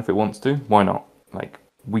cooldown if it wants to. Why not? Like,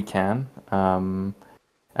 we can. And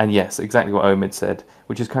yes, exactly what Omid said,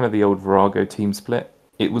 which is kind of the old Virago team split.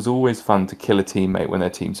 It was always fun to kill a teammate when their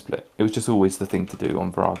team split. It was just always the thing to do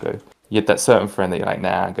on Virago. You had that certain friend that you're like,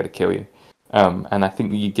 nah, I'm going to kill you. And I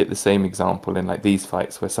think you get the same example in like these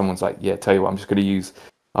fights where someone's like, yeah, tell you what, I'm just going to use,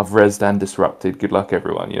 I've rezzed and disrupted, good luck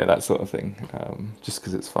everyone, you know, that sort of thing. Just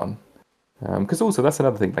because it's fun. Because also, that's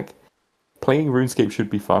another thing, like, playing RuneScape should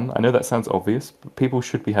be fun. I know that sounds obvious, but people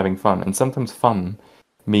should be having fun. And sometimes fun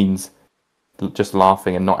means just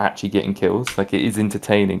laughing and not actually getting kills. Like, it is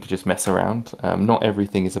entertaining to just mess around. Not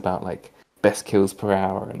everything is about, like, best kills per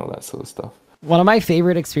hour and all that sort of stuff. One of my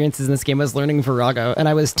favorite experiences in this game was learning Virago, and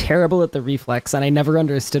I was terrible at the reflex, and I never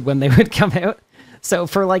understood when they would come out. So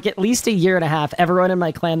for, like, at least a year and a half, everyone in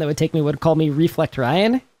my clan that would take me would call me Reflect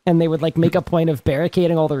Ryan. And they would like make a point of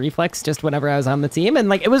barricading all the reflex just whenever I was on the team. And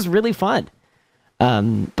like, it was really fun.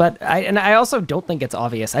 But I also don't think it's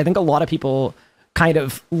obvious. I think a lot of people kind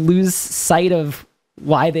of lose sight of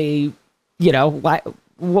why they, you know,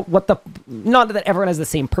 what the, not that everyone has the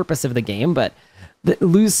same purpose of the game, but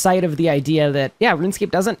lose sight of the idea that, yeah, RuneScape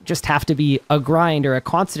doesn't just have to be a grind or a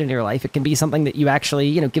constant in your life. It can be something that you actually,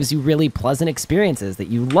 you know, gives you really pleasant experiences that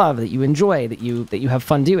you love, that you enjoy, that you have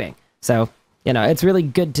fun doing. So, you know, it's really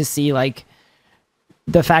good to see, like,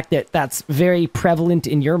 the fact that that's very prevalent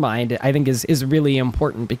in your mind, I think is really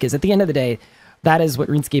important, because at the end of the day, that is what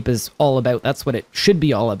RuneScape is all about. That's what it should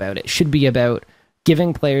be all about. It should be about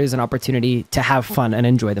giving players an opportunity to have fun and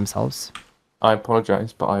enjoy themselves. I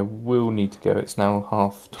apologize, but I will need to go. It's now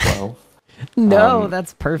 12:30. No,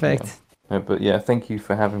 that's perfect. Yeah. But yeah, thank you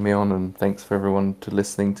for having me on, and thanks for everyone to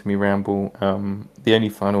listening to me ramble. The only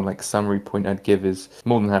final like summary point I'd give is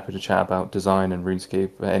more than happy to chat about design and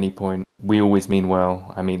RuneScape at any point. We always mean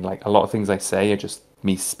well. I mean, like, a lot of things I say are just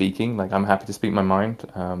me speaking. Like, I'm happy to speak my mind.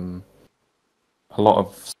 A lot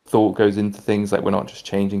of thought goes into things. Like, we're not just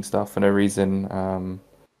changing stuff for no reason. And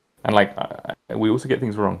like, we also get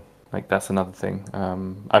things wrong. Like, that's another thing.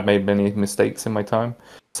 I've made many mistakes in my time.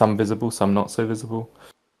 Some visible, some not so visible.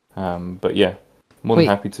 But yeah, more than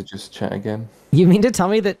happy to just chat again. You mean to tell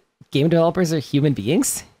me that game developers are human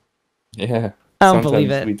beings? Yeah. I don't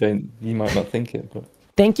believe it. You might not think it, but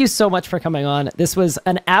thank you so much for coming on. This was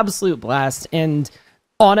an absolute blast. And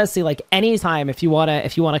honestly, like, anytime if you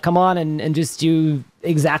wanna come on and just do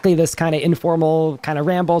exactly this kind of informal kind of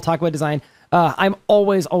ramble, talk about design, I'm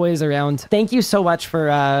always around. Thank you so much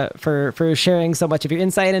for sharing so much of your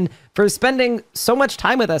insight and for spending so much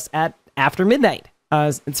time with us at After Midnight.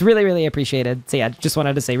 It's really appreciated. So yeah, just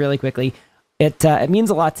wanted to say really quickly, it means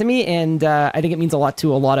a lot to me, and I think it means a lot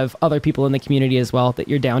to a lot of other people in the community as well, that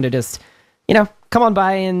you're down to just, you know, come on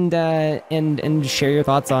by and share your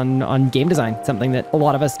thoughts on game design, something that a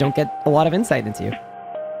lot of us don't get a lot of insight into.